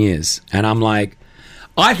 15 years, and I'm like,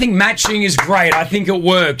 I think matching is great. I think it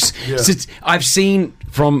works. Yeah. I've seen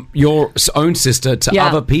from your own sister to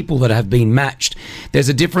other people that have been matched, there's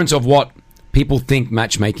a difference of what people think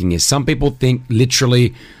matchmaking is. Some people think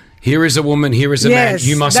literally, here is a woman, here is a man,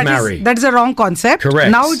 you must marry. That's a wrong concept.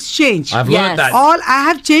 Correct. Now it's changed. I've learned that. I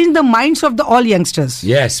have changed the minds of all youngsters.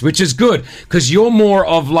 Yes, which is good, because you're more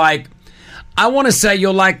of like, I want to say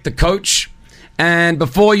you're like the coach, and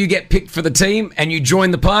before you get picked for the team and you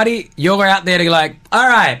join the party, you're out there to like, all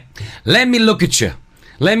right, let me look at you.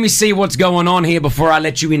 Let me see what's going on here before I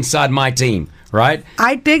let you inside my team, right?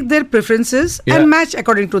 I take their preferences and match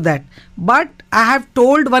according to that. But I have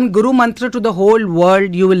told one guru mantra to the whole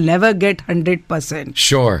world, you will never get 100%.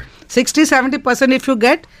 Sure. 60-70% if you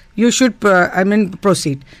get, you should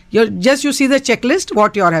proceed. You see the checklist,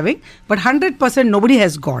 what you are having, but 100% nobody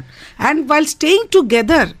has got. And while staying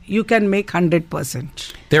together, you can make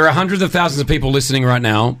 100%. There are hundreds of thousands of people listening right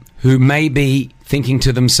now who may be thinking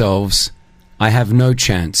to themselves, I have no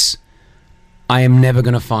chance. I am never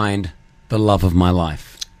going to find the love of my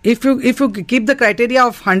life. If you keep the criteria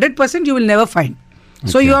of 100%, you will never find.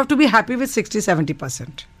 So you have to be happy with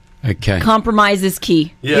 60-70%. Okay. Compromise is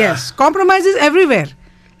key. Yeah. Yes. Compromise is everywhere.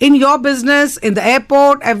 In your business, in the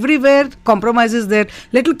airport, everywhere, compromise is there.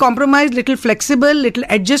 Little compromise, little flexible, little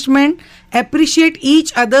adjustment. Appreciate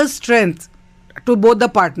each other's strength to both the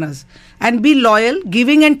partners. And be loyal,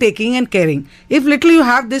 giving and taking and caring. If little you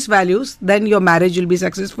have these values, then your marriage will be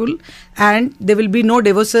successful. And there will be no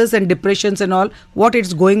divorces and depressions and all what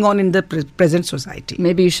is going on in the present society.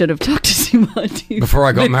 Maybe you should have talked to Before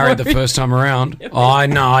I got married the first time around. I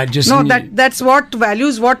know. I just No, that's what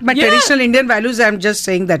values, what my traditional Indian values. I'm just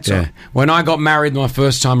saying that. Yeah. When I got married my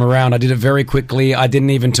first time around, I did it very quickly. I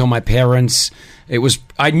didn't even tell my parents.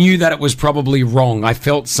 I knew that it was probably wrong. I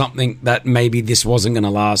felt something that maybe this wasn't going to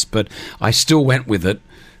last, but I still went with it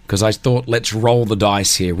because I thought, let's roll the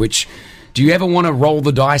dice here. Which, do you ever want to roll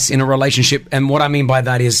the dice in a relationship? And what I mean by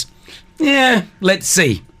that is, let's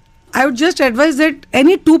see. I would just advise that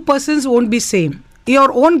any two persons won't be same.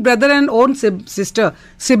 Your own brother and own sister,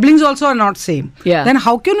 siblings also are not same. Yeah. Then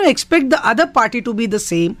how can you expect the other party to be the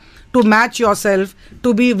same, to match yourself,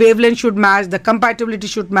 to be wavelength should match, the compatibility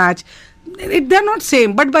should match? They're not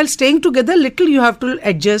same, but while staying together, little you have to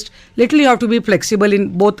adjust, little you have to be flexible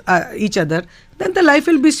in both each other. Then the life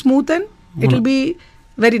will be smooth and it will be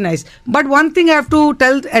very nice. But one thing I have to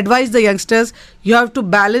advise the youngsters, you have to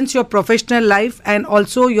balance your professional life and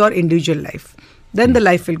also your individual life. Then the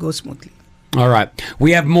life will go smoothly. All right.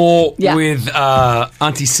 We have more with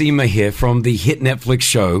Auntie Seema here from the hit Netflix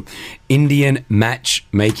show, Indian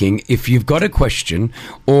Matchmaking. If you've got a question,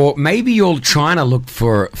 or maybe you're trying to look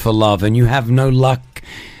for love and you have no luck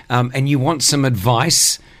and you want some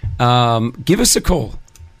advice, give us a call.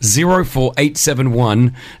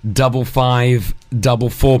 04871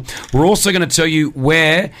 5544. We're also going to tell you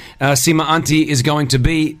where Seema Auntie is going to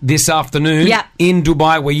be this afternoon in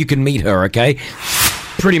Dubai, where you can meet her, okay?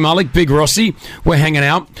 Pretty Malik, Big Rossi, we're hanging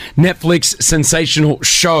out. Netflix sensational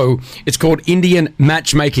show. It's called Indian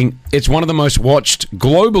Matchmaking. It's one of the most watched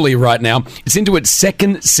globally right now. It's into its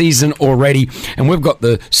second season already. And we've got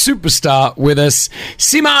the superstar with us,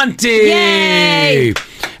 Seema Auntie. Yay!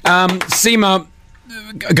 Seema,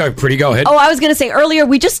 go ahead. Oh, I was going to say earlier,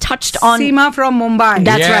 we just touched on... Seema from Mumbai.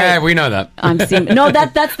 That's right. Yeah, we know that. I'm Seema. No,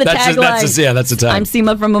 that's the tagline. That's the tag. I'm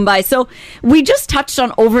Seema from Mumbai. So we just touched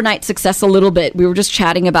on overnight success a little bit. We were just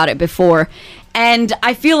chatting about it before. And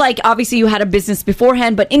I feel like obviously you had a business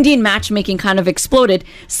beforehand, but Indian matchmaking kind of exploded.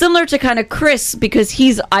 Similar to kind of Chris, because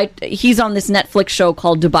he's on this Netflix show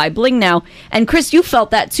called Dubai Bling now. And Chris, you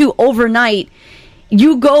felt that too. Overnight,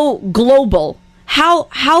 you go global.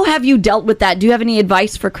 How have you dealt with that? Do you have any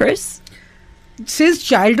advice for Chris? Since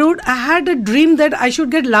childhood, I had a dream that I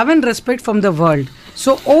should get love and respect from the world.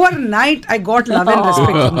 So overnight, I got love and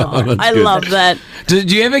respect from the world. I love that. Do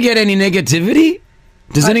you ever get any negativity?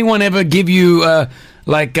 Does anyone ever give you,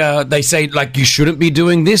 they say, like, you shouldn't be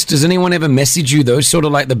doing this? Does anyone ever message you those sort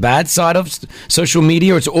of like the bad side of social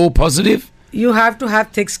media? Or it's all positive? You have to have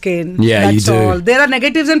thick skin. Yeah, that's you do. all. There are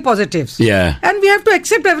negatives and positives. Yeah. And we have to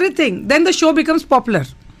accept everything. Then the show becomes popular.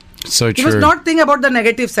 So true. You must not think about the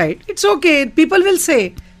negative side. It's okay. People will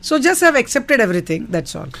say. So just have accepted everything.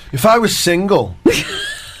 That's all. If I was single,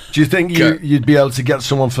 do you think you'd be able to get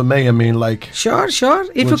someone for me? I mean, like... Sure.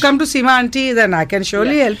 If you come to Seema Auntie, then I can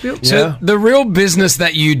surely help you. So the real business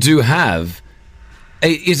that you do have...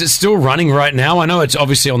 Is it still running right now? I know it's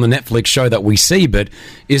obviously on the Netflix show that we see, but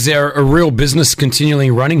is there a real business continually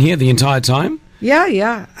running here the entire time?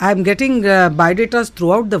 Yeah. I'm getting biodatas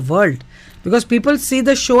throughout the world because people see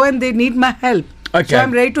the show and they need my help. Okay. So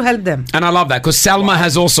I'm ready to help them. And I love that because Salma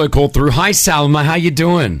has also called through. Hi, Salma. How you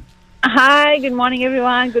doing? Hi. Good morning,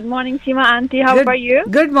 everyone. Good morning, Seema Auntie. How about you?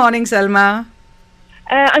 Good morning, Salma.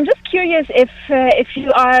 I'm just curious if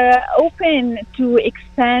you are open to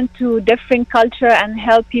expand to different culture and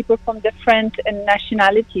help people from different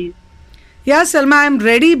nationalities. Yeah, Salma, I'm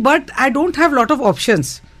ready, but I don't have a lot of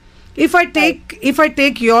options. If I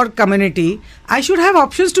take your community, I should have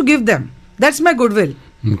options to give them. That's my goodwill.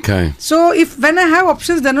 Okay. So when I have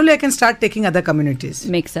options, then only I can start taking other communities.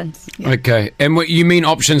 Makes sense. Yeah. Okay. And what you mean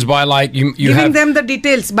options by like you giving have them the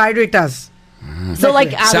details, biodatas. So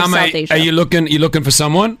like out Salma, of South Asia. are you looking for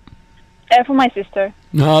someone? For my sister.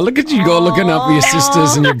 Oh, look at you go looking up for your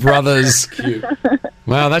sisters and your brothers. Cute.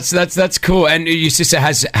 Wow, that's cool. And your sister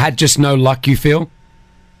has had just no luck, you feel?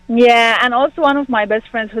 Yeah, and also one of my best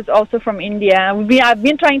friends who's also from India. I've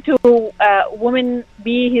been trying to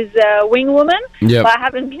be his wing woman, but I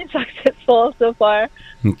haven't been successful so far.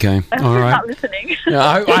 Okay, all right. Not listening.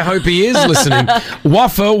 I hope he is listening.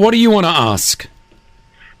 Wafa, what do you want to ask?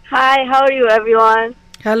 Hi, how are you, everyone?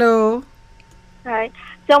 Hello. Hi.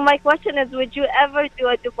 So my question is, would you ever do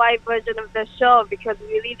a Dubai version of the show? Because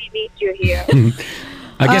we really need you here.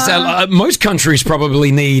 I guess most countries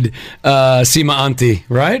probably need Seema Auntie,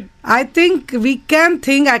 right? I think I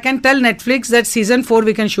can tell Netflix that season 4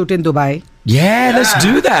 we can shoot in Dubai. Yeah, let's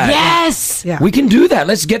do that. Yes. Yeah. We can do that.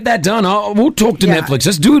 Let's get that done. We'll talk to Netflix.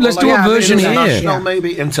 Let's do a version international, here.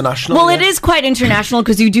 maybe international. Well, it is quite international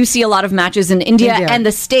because you do see a lot of matches in India and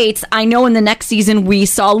the States. I know in the next season we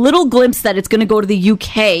saw a little glimpse that it's going to go to the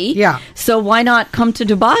UK. Yeah. So why not come to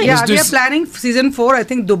Dubai? Yeah, we are planning season 4, I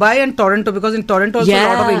think Dubai and Toronto, because in Toronto also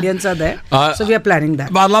a lot of Indians are there. So we are planning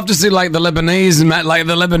that. But I'd love to see like the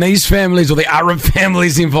Lebanese families or the Arab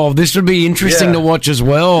families involved. This would be interesting to watch as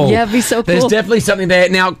well. Yeah, it'd be so cool. There's definitely something there.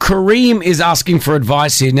 Now, Kareem is asking for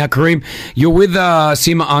advice here. Now, Kareem, you're with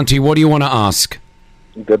Seema Auntie. What do you want to ask?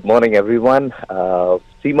 Good morning, everyone.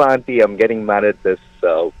 Seema Auntie, I'm getting married this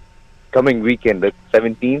coming weekend, the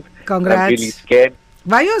 17th. Congrats. I'm really scared.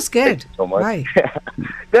 Why you're scared? So much. Why?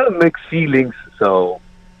 There are mixed feelings, so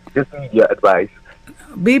just need your advice.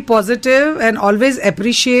 Be positive and always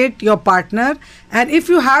appreciate your partner. And if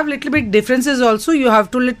you have little bit differences also, you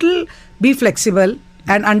have to be flexible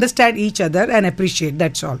and understand each other and appreciate.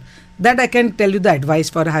 That's all. That I can tell you the advice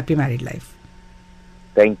for a happy married life.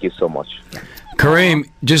 Thank you so much. Kareem,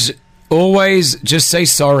 just always say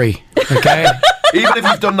sorry, okay? Even if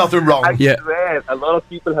you've done nothing wrong. I swear, a lot of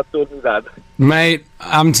people have told me that. Mate,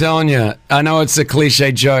 I'm telling you, I know it's a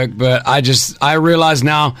cliche joke, but I realize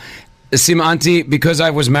now, Seema Auntie, because I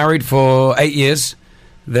was married for 8 years,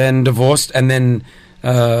 then divorced, and then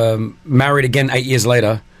married again 8 years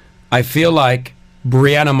later, I feel like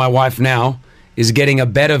Brianna, my wife now, is getting a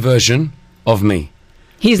better version of me.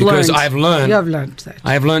 Because You have learned that.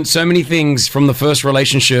 I have learned so many things from the first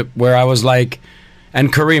relationship where I was like,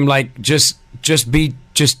 and Kareem, like, just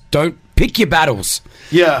don't pick your battles.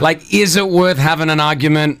 Yeah. Like, is it worth having an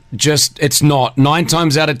argument? It's not. 9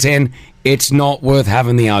 times out of 10, it's not worth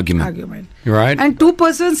having the argument. Right? And two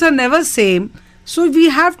persons are never same. So we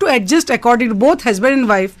have to adjust according to both husband and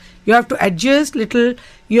wife. You have to adjust little.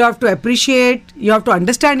 You have to appreciate. You have to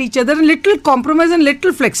understand each other. And little compromise and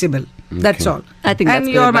little flexible. That's all. I think and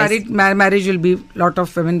that's your good advice. marriage will be lot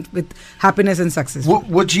of women with happiness and success.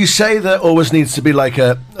 Would you say there always needs to be like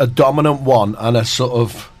a dominant one and a sort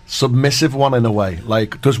of submissive one in a way?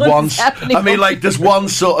 Like, does one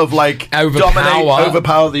sort of like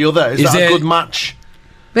overpower the other? Is that a good match?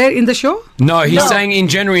 Where in the show? No, he's saying in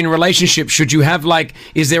general in relationships, should you have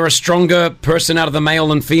is there a stronger person out of the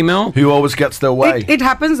male and female? Who always gets their way? It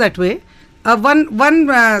happens that way.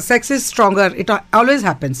 One sex is stronger. It always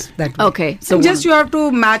happens that way. Okay. So you have to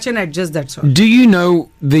match and adjust, that's all. Do you know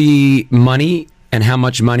the money and how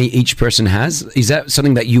much money each person has? Is that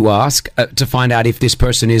something that you ask to find out if this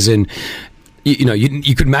person is in...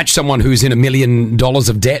 You could match someone who's in $1 million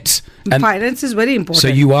of debt. And finance is very important. So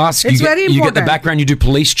you ask, it's very important. You get the background, you do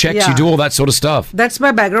police checks, you do all that sort of stuff. That's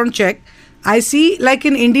my background check. I see, like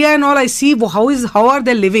in India and all, I see how are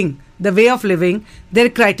they living, the way of living, their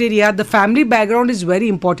criteria. The family background is very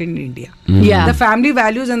important in India. Yeah. The family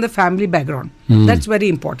values and the family background. That's very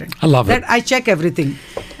important. I love it. I check everything.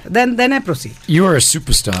 Then I proceed. You are a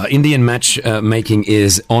superstar. Indian Matchmaking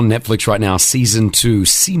is on Netflix right now. Season 2.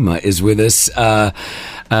 Seema is with us.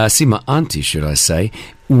 Seema Auntie, should I say.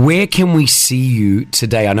 Where can we see you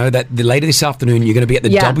today? I know that later this afternoon you're going to be at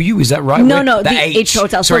the W. Is that right? No, the H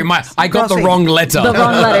Hotel. Sorry, I got the wrong letter. The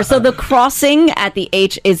wrong letter. So the crossing at the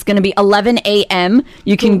H is going to be 11 a.m.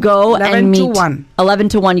 You can go and meet 11 to 1. 11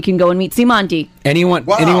 to 1. You can go and meet Seema Auntie. Anyone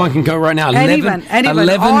can go right now. Anyone.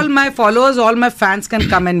 11, all my followers, all my fans can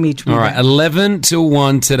come and meet me. All right, 11 till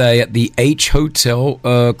 1 today at the H Hotel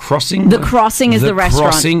Crossing. The Crossing is the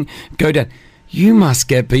restaurant. Crossing. Go down. You must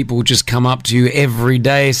get people just come up to you every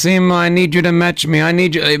day. Seema, I need you to match me. I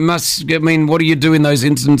need you. What do you do in those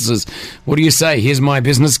instances? What do you say? Here's my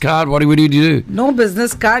business card. What do you do? No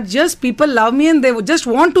business card. Just people love me and they just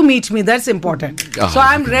want to meet me. That's important. So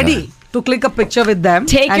I'm ready to click a picture with them.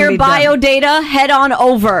 Take your bio data, head on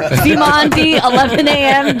over. Seema Auntie, 11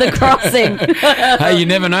 a.m., The Crossing. Hey, you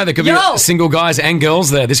never know. There could be single guys and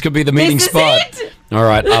girls there. This could be the meeting spot. All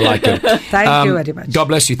right, I like it. Thank you very much. God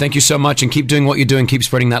bless you. Thank you so much, and keep doing what you're doing. Keep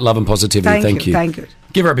spreading that love and positivity. Thank you. Thank you.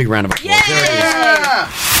 Give her a big round of applause. Yeah!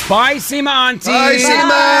 Bye, Seema Auntie. Bye,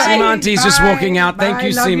 Seema. Seema Auntie's just walking out. Thank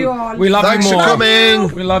you, Seema. We love you more. Thanks for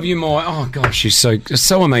coming. We love you more. Oh gosh, she's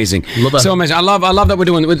so amazing. Love her. So amazing. I love that we're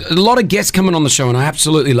doing a lot of guests coming on the show, and I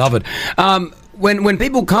absolutely love it. When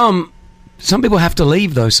people come, some people have to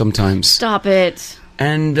leave though sometimes. Stop it.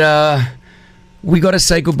 And we got to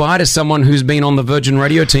say goodbye to someone who's been on the Virgin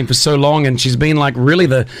Radio team for so long, and she's been like really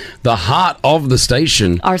the heart of the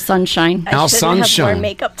station. Our sunshine. Our sunshine. Have more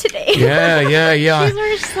makeup today. Yeah. She's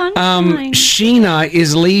our sunshine. Sheena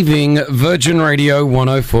is leaving Virgin Radio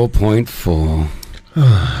 104.4.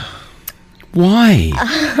 Why?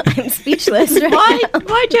 I'm speechless. Right?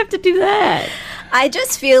 Why'd you have to do that? I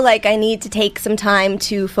just feel like I need to take some time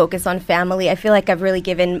to focus on family. I feel like I've really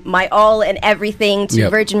given my all and everything to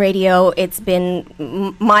Virgin Radio. It's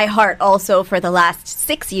been my heart also for the last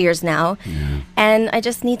 6 years now. Yeah. And I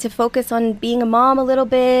just need to focus on being a mom a little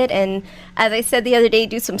bit. And as I said the other day,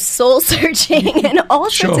 do some soul searching and all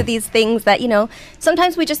sorts of these things that,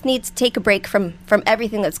 sometimes we just need to take a break from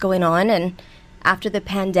everything that's going on. And after the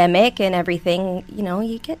pandemic and everything,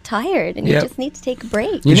 you get tired and you just need to take a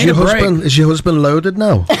break. Is your husband loaded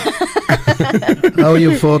now? How are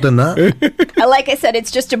you affording that? Like I said, it's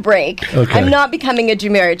just a break. Okay. I'm not becoming a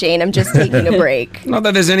Jumeirah Jane. I'm just taking a break. Not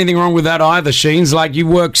that there's anything wrong with that either, Sheens. Like, you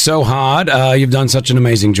work so hard. You've done such an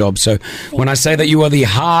amazing job. So when I say that you are the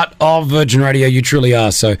heart of Virgin Radio, you truly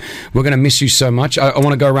are. So we're going to miss you so much. I want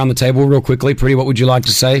to go around the table real quickly. Pretty, what would you like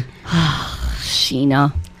to say?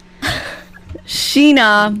 Sheena.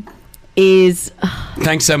 Sheena is...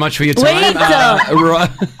 Thanks so much for your time.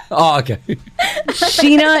 Okay.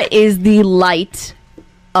 Sheena is the light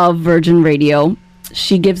of Virgin Radio.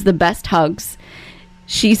 She gives the best hugs.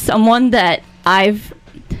 She's someone that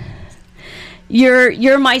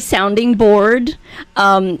You're my sounding board.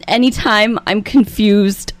 Anytime I'm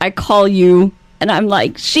confused, I call you and I'm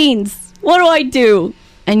like, Sheens, what do I do?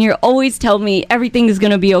 And you're always telling me everything is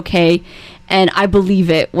going to be okay. And I believe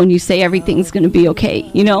it when you say everything's going to be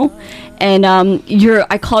okay, And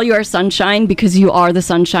I call you our sunshine because you are the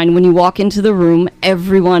sunshine. When you walk into the room,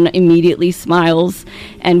 everyone immediately smiles.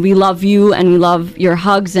 And we love you and we love your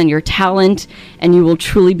hugs and your talent. And you will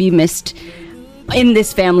truly be missed in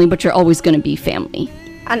this family, but you're always going to be family.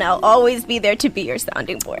 And I'll always be there to be your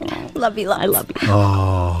sounding board. Love you, lots. I love you.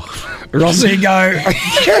 Oh, Rossi, go.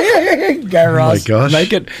 Go, Ross. Oh my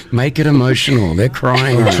gosh. Make it emotional. They're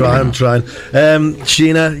crying. I'm trying.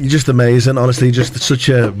 Sheena, you're just amazing. Honestly, just such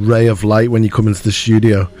a ray of light when you come into the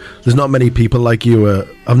studio. There's not many people like you.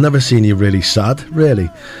 I've never seen you really sad, really.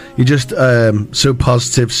 You're just so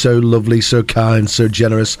positive, so lovely, so kind, so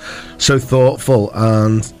generous, so thoughtful.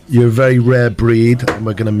 And you're a very rare breed, and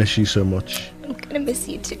we're going to miss you so much. I'm going to miss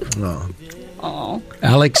you too. Oh.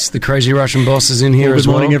 Alex, the crazy Russian boss, is in here as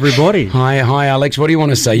well. Good morning, everybody. Hi, Alex. What do you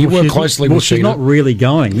want to say? You work closely with Sheena. She's not really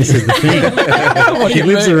going. This is the thing. She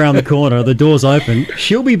lives around the corner. The door's open.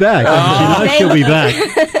 She'll be back. She knows she'll be back.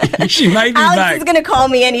 She may be Alex back. Alex is going to call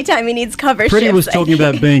me anytime he needs cover Pretty shifts. was talking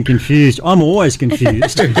about being confused. I'm always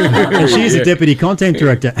confused. And she's a deputy content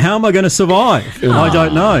director. How am I going to survive? I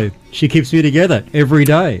don't know. She keeps me together every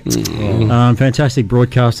day. Fantastic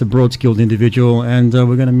broadcaster, broad-skilled individual, and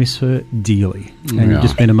we're going to miss her dearly. And you've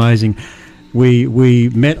just been amazing. We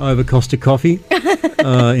met over Costa Coffee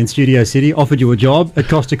in Studio City, offered you a job at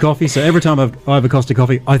Costa Coffee, so every time I have a Costa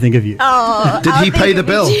Coffee, I think of you. Oh, Did he pay the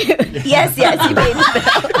bill? Yes, he paid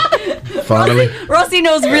the bill. Finally. Rossi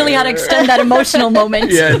knows really how to extend that emotional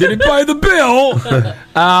moment. Yeah, did he pay the bill?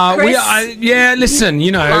 Listen,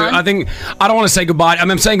 I think I don't want to say goodbye.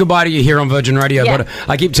 I'm saying goodbye to you here on Virgin Radio, but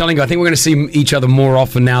I keep telling you, I think we're going to see each other more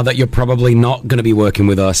often now that you're probably not going to be working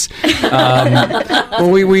with us. I'm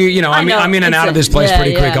in and out of this place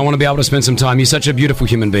pretty quick. I want to be able to spend some time. You're such a beautiful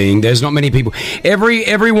human being. There's not many people.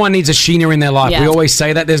 Everyone needs a Sheena in their life. We always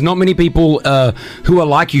say that. There's not many people who are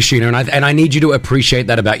like you, Sheena, and I need you to appreciate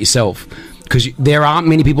that about yourself, because there aren't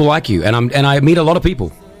many people like you, and I meet a lot of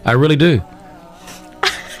people. I really do.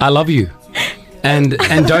 I love you, and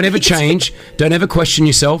don't ever change. Don't ever question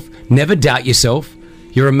yourself. Never doubt yourself.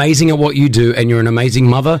 You're amazing at what you do, and you're an amazing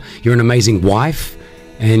mother. You're an amazing wife.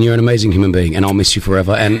 And you're an amazing human being, and I'll miss you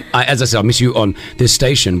forever. And as I said, I'll miss you on this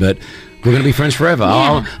station, but we're going to be friends forever.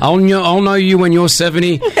 Yeah. I'll know you when you're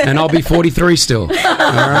 70, and I'll be 43 still. All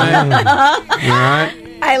right?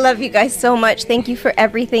 I love you guys so much. Thank you for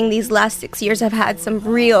everything. These last 6 years have had some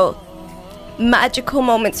real magical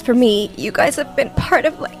moments for me. You guys have been part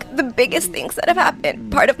of the biggest things that have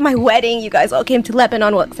happened. Part of my wedding. You guys all came to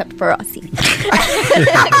Lebanon, well, except for Rossi.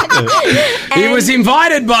 He was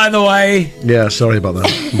invited, by the way. Yeah, sorry about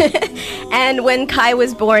that. And when Kai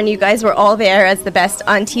was born, you guys were all there as the best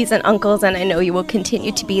aunties and uncles, and I know you will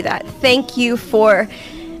continue to be that. Thank you for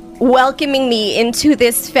welcoming me into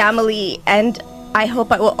this family, and I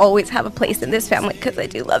hope I will always have a place in this family because I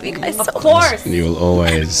do love you guys so much. Of course. You will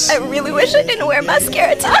always. I really wish I didn't wear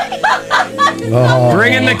mascara today.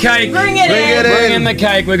 Bring in the cake. Bring it in. Bring in the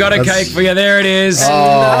cake. We got a cake for you. There it is.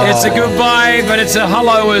 It's a goodbye, but it's a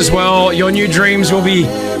hello as well. Your new dreams will be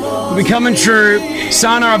coming true.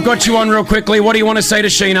 Sana, I've got you on real quickly. What do you want to say to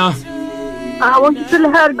Sheena? I want to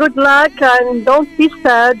tell her good luck and don't be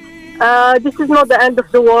sad. This is not the end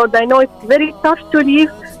of the world. I know it's very tough to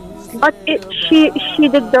leave. But she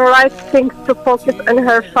did the right things to focus on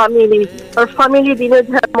her family. Her family needed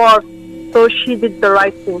her more, so she did the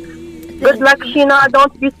right things. Good luck, Sheena.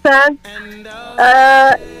 Don't be sad.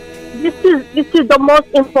 This is the most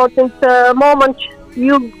important moment.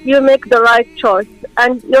 You make the right choice,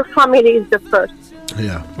 and your family is the first.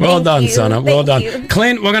 Yeah. Well done, Sana. Well done.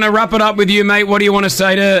 Clint, we're going to wrap it up with you, mate. What do you want to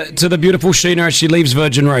say to the beautiful Sheena as she leaves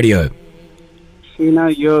Virgin Radio?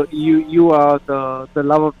 Sheena, you are the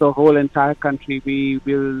love of the whole entire country. We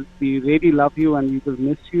really love you, and we will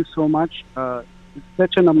miss you so much. It's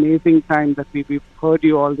such an amazing time that we've heard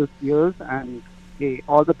you all these years, and hey,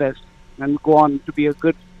 all the best, and go on to be a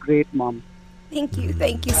great mom. Thank you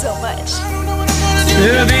so much.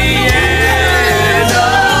 To the end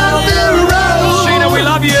of the road. Sheena, we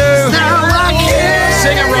love you. Now I can't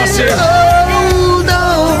sing it, Rossi. hold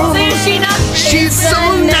on. Sing it, Sheena. She's so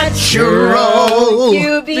natural.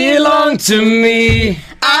 You belong to me.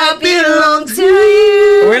 I belong to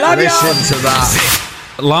you. We love you. Listen to that.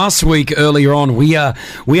 Last week, earlier on, we had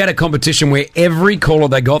a competition where every caller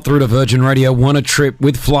that got through to Virgin Radio won a trip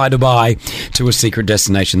with Fly Dubai to a secret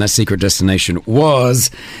destination. That secret destination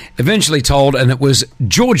was eventually told, and it was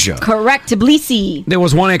Georgia. Correct, Tbilisi. There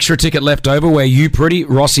was one extra ticket left over where you, Pretty,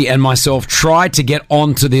 Rossi, and myself tried to get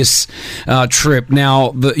onto this trip.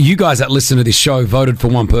 Now, you guys that listen to this show voted for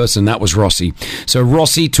one person. That was Rossi. So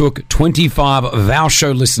Rossi took 25 of our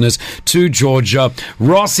show listeners to Georgia.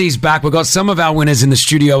 Rossi's back. We've got some of our winners in the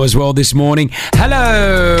studio as well this morning.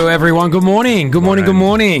 Hello, everyone. Good morning. Good morning. Good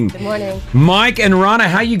morning. Good morning. Mike and Rana,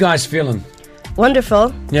 how you guys feeling?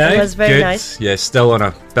 Wonderful. Yeah, it was very Good. nice. Yeah, still on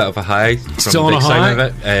a bit of a high. Still on the a big high? sign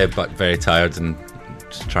of it, but very tired and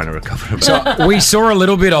just trying to recover a bit. So we saw a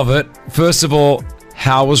little bit of it. First of all,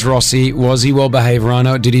 how was Rossi? Was he well behaved,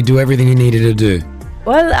 Rana? Did he do everything he needed to do?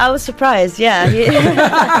 Well, I was surprised, yeah. He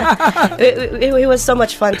was so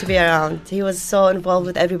much fun to be around. He was so involved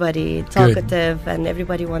with everybody, talkative, and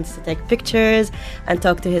everybody wants to take pictures and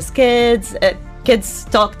talk to his kids. Kids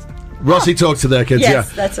talked. Rossi talked to their kids, Yes,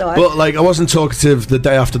 yeah. that's all. But, like, I wasn't talkative the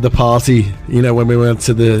day after the party, you know, when we went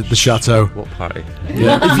to the chateau. What party?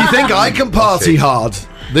 Yeah. If you think I can party hard,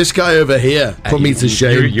 this guy over here put me to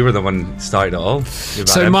shame. You were the one started it all.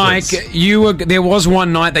 So, Mike, there was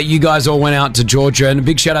one night that you guys all went out to Georgia, and a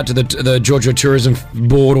big shout out to the Georgia Tourism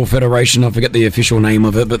Board or Federation. I forget the official name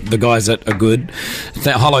of it, but the guys that are good.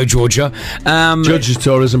 Hello, Georgia. Georgia's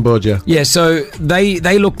Tourism Board, yeah. Yeah, so they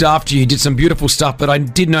looked after you, did some beautiful stuff, but I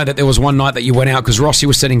did know that there was one night that you went out because Rossi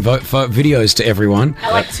was sending videos to everyone.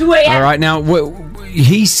 At like 2 a.m. All right, now,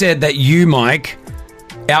 he said that you, Mike,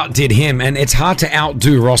 outdid him, and it's hard to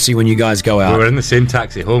outdo Rossi when you guys go out. We were in the same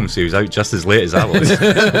taxi home, so he was out just as late as I was.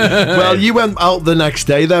 Well, you went out the next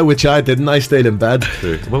day, though, which I didn't. I stayed in bed.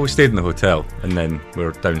 True. Well, we stayed in the hotel, and then we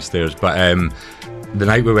were downstairs. But the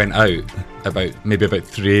night we went out, about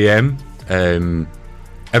 3 a.m.,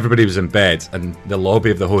 everybody was in bed, and the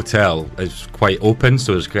lobby of the hotel is quite open,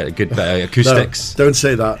 so there's quite a good bit of acoustics. No, don't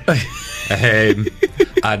say that.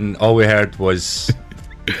 And all we heard was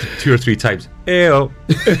 2 or 3 times, "Ew,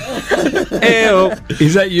 ew."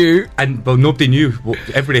 Is that you? And well, nobody knew.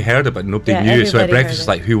 Everybody heard it, but nobody Yeah, knew. So at everybody breakfast, heard it's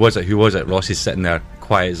like, who was it? Who was it? Rossi's sitting there,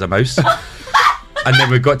 quiet as a mouse. And then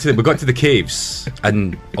we got to the caves,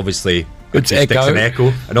 and obviously It's acoustics echo. and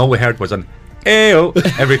echo, and all we heard was an "Ew."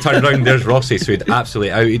 Every time round, there's Rossi, so he'd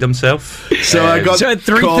absolutely outed himself. So I got So at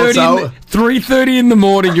calls out. 3:30 in the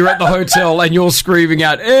morning, you're at the hotel and you're screaming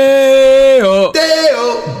out, "Ew!"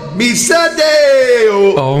 Deo, Misa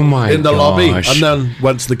Deo. Oh my in the gosh. lobby, and then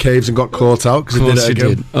went to the caves and got caught out because Of he did course it you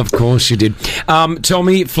again. did. Of course you did. Tell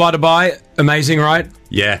me, Fly Dubai, amazing, right?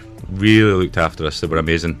 Yeah, really looked after us. They were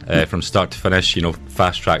amazing from start to finish. You know,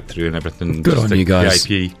 fast track through and everything. Good Just on the you guys.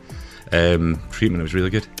 VIP treatment was really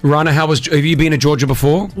good. Rana, have you been to Georgia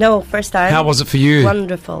before? No, first time. How was it for you?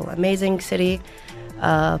 Wonderful, amazing city.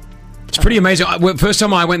 It's pretty amazing. First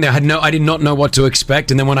time I went there, I did not know what to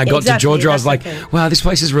expect, and then when I got Exactly, to Georgia, I was like, that's okay. "Wow, this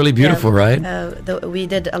place is really beautiful, right?" We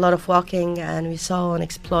did a lot of walking, and we saw and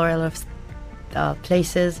explored a lot of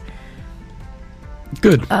places.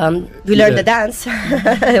 Good. We learned the dance.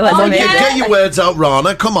 It was amazing. Get your words out,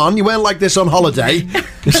 Rana. Come on, you weren't like this on holiday.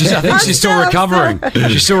 I think she's still recovering.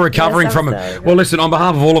 She's still recovering Yes, from I'm it. sorry. Well, listen, on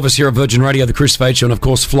behalf of all of us here at Virgin Radio, the Chris Fade Show, and of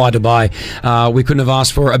course Fly Dubai, we couldn't have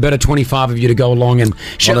asked for a better 25 of you to go along. And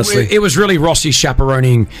Honestly. it was really Rossi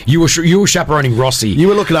chaperoning. You were chaperoning Rossi. You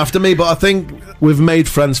were looking after me, but I think we've made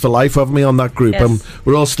friends for life, haven't we, on that group? Yes.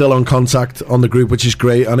 We're all still on contact on the group, which is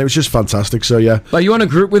great, and it was just fantastic. So yeah, Are you on a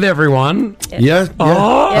group with everyone? yeah. Oh. Yeah,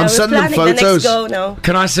 I'm we're sending them planning the photos. next go now.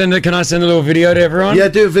 Can I send a little video to everyone? Yeah,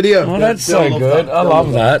 do a video. Oh, that's They'll so love good. that. I They'll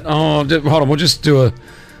love that. Oh, hold on. We'll just do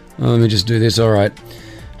let me just do this. All right.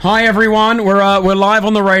 Hi everyone, we're live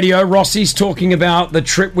on the radio. Rossi's talking about the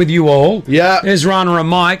trip with you all. Yeah. There's Rana and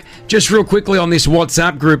Mike. Just real quickly on this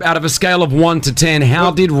WhatsApp group, out of a scale of 1 to 10, how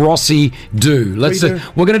did Rossi do?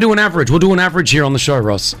 We're going to do an average. We'll do an average here on the show,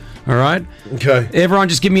 Ross. All right? Okay. Everyone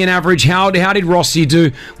just give me an average. How did Rossi do?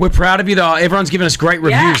 We're proud of you though. Everyone's giving us great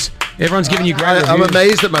reviews. Everyone's giving you great reviews. I'm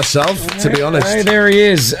amazed at myself, to be honest. Hey, there he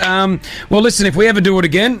is. Well, listen, if we ever do it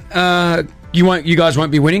again, you guys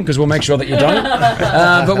won't be winning because we'll make sure that you don't.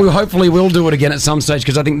 But we hopefully will do it again at some stage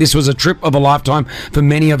because I think this was a trip of a lifetime for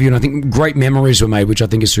many of you, and I think great memories were made, which I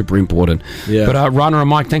think is super important. Yeah. But Rana and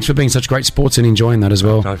Mike, thanks for being such great sports and enjoying that as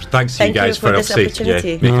well. Thanks to you guys for this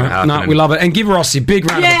opportunity. making it happen. No, we love it. And give Rossi a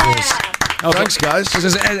big round of applause. Oh, thanks, guys.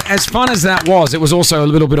 As fun as that was, it was also a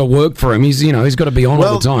little bit of work for him. He's got to be on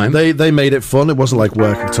all the time. They made it fun. It wasn't like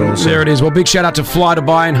work at all. So. There it is. Well, big shout out to Fly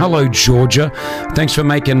Dubai and hello, Georgia. Thanks for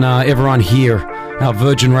making everyone here, our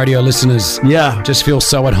Virgin Radio listeners, just feel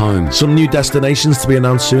so at home. Some new destinations to be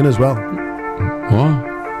announced soon as well. What?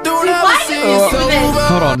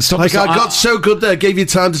 Hold on, stop. I got so good there. Gave you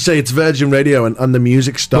time to say it's Virgin Radio and the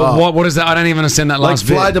music star. But what is that? I don't even understand that last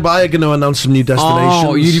bit. Fly Dubai are going to announce some new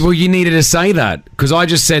destinations. Oh, you needed to say that because I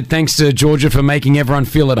just said thanks to Georgia for making everyone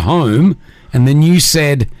feel at home, and then you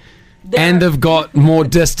said. And they've got more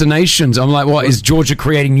destinations. I'm like, what, is Georgia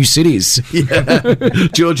creating new cities? Yeah,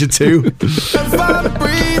 Georgia too.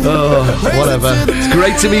 Whatever. It's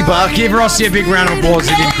great to be back. Give Rossi a big round of applause.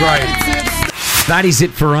 He did great. That is it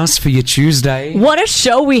for us for your Tuesday. What a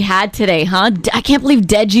show we had today, huh? I can't believe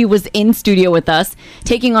Deji was in studio with us,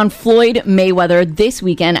 taking on Floyd Mayweather this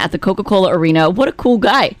weekend at the Coca-Cola Arena. What a cool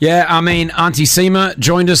guy. Yeah, I mean, Auntie Seema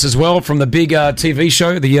joined us as well from the big TV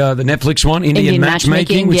show, the Netflix one, Indian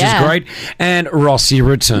Matchmaking, which is great. And Rossi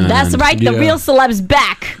returned. That's right, the real celeb's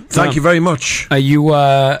back. Thank you very much. Are you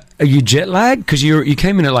jet lagged? Because you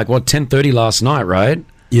came in at 10:30 last night, right?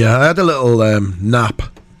 Yeah, I had a little nap.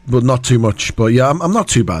 But not too much. But yeah, I'm not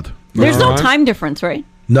too bad. There's no time difference, right?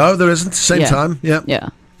 No, there isn't. Same time. Yeah. Yeah.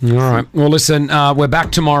 All right. Well, listen, we're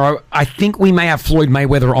back tomorrow. I think we may have Floyd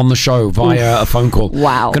Mayweather on the show via a phone call.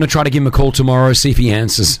 Wow. Going to try to give him a call tomorrow, see if he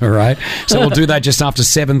answers. All right. So we'll do that just after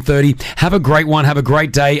 7:30. Have a great one. Have a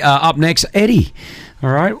great day. Up next, Eddie. All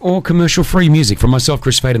right. All commercial-free music from myself,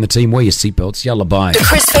 Chris Fade, and the team. Wear your seatbelts. Yalla, bye. The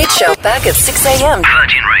Chris Fade Show back at 6 a.m.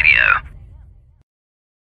 Virgin Radio.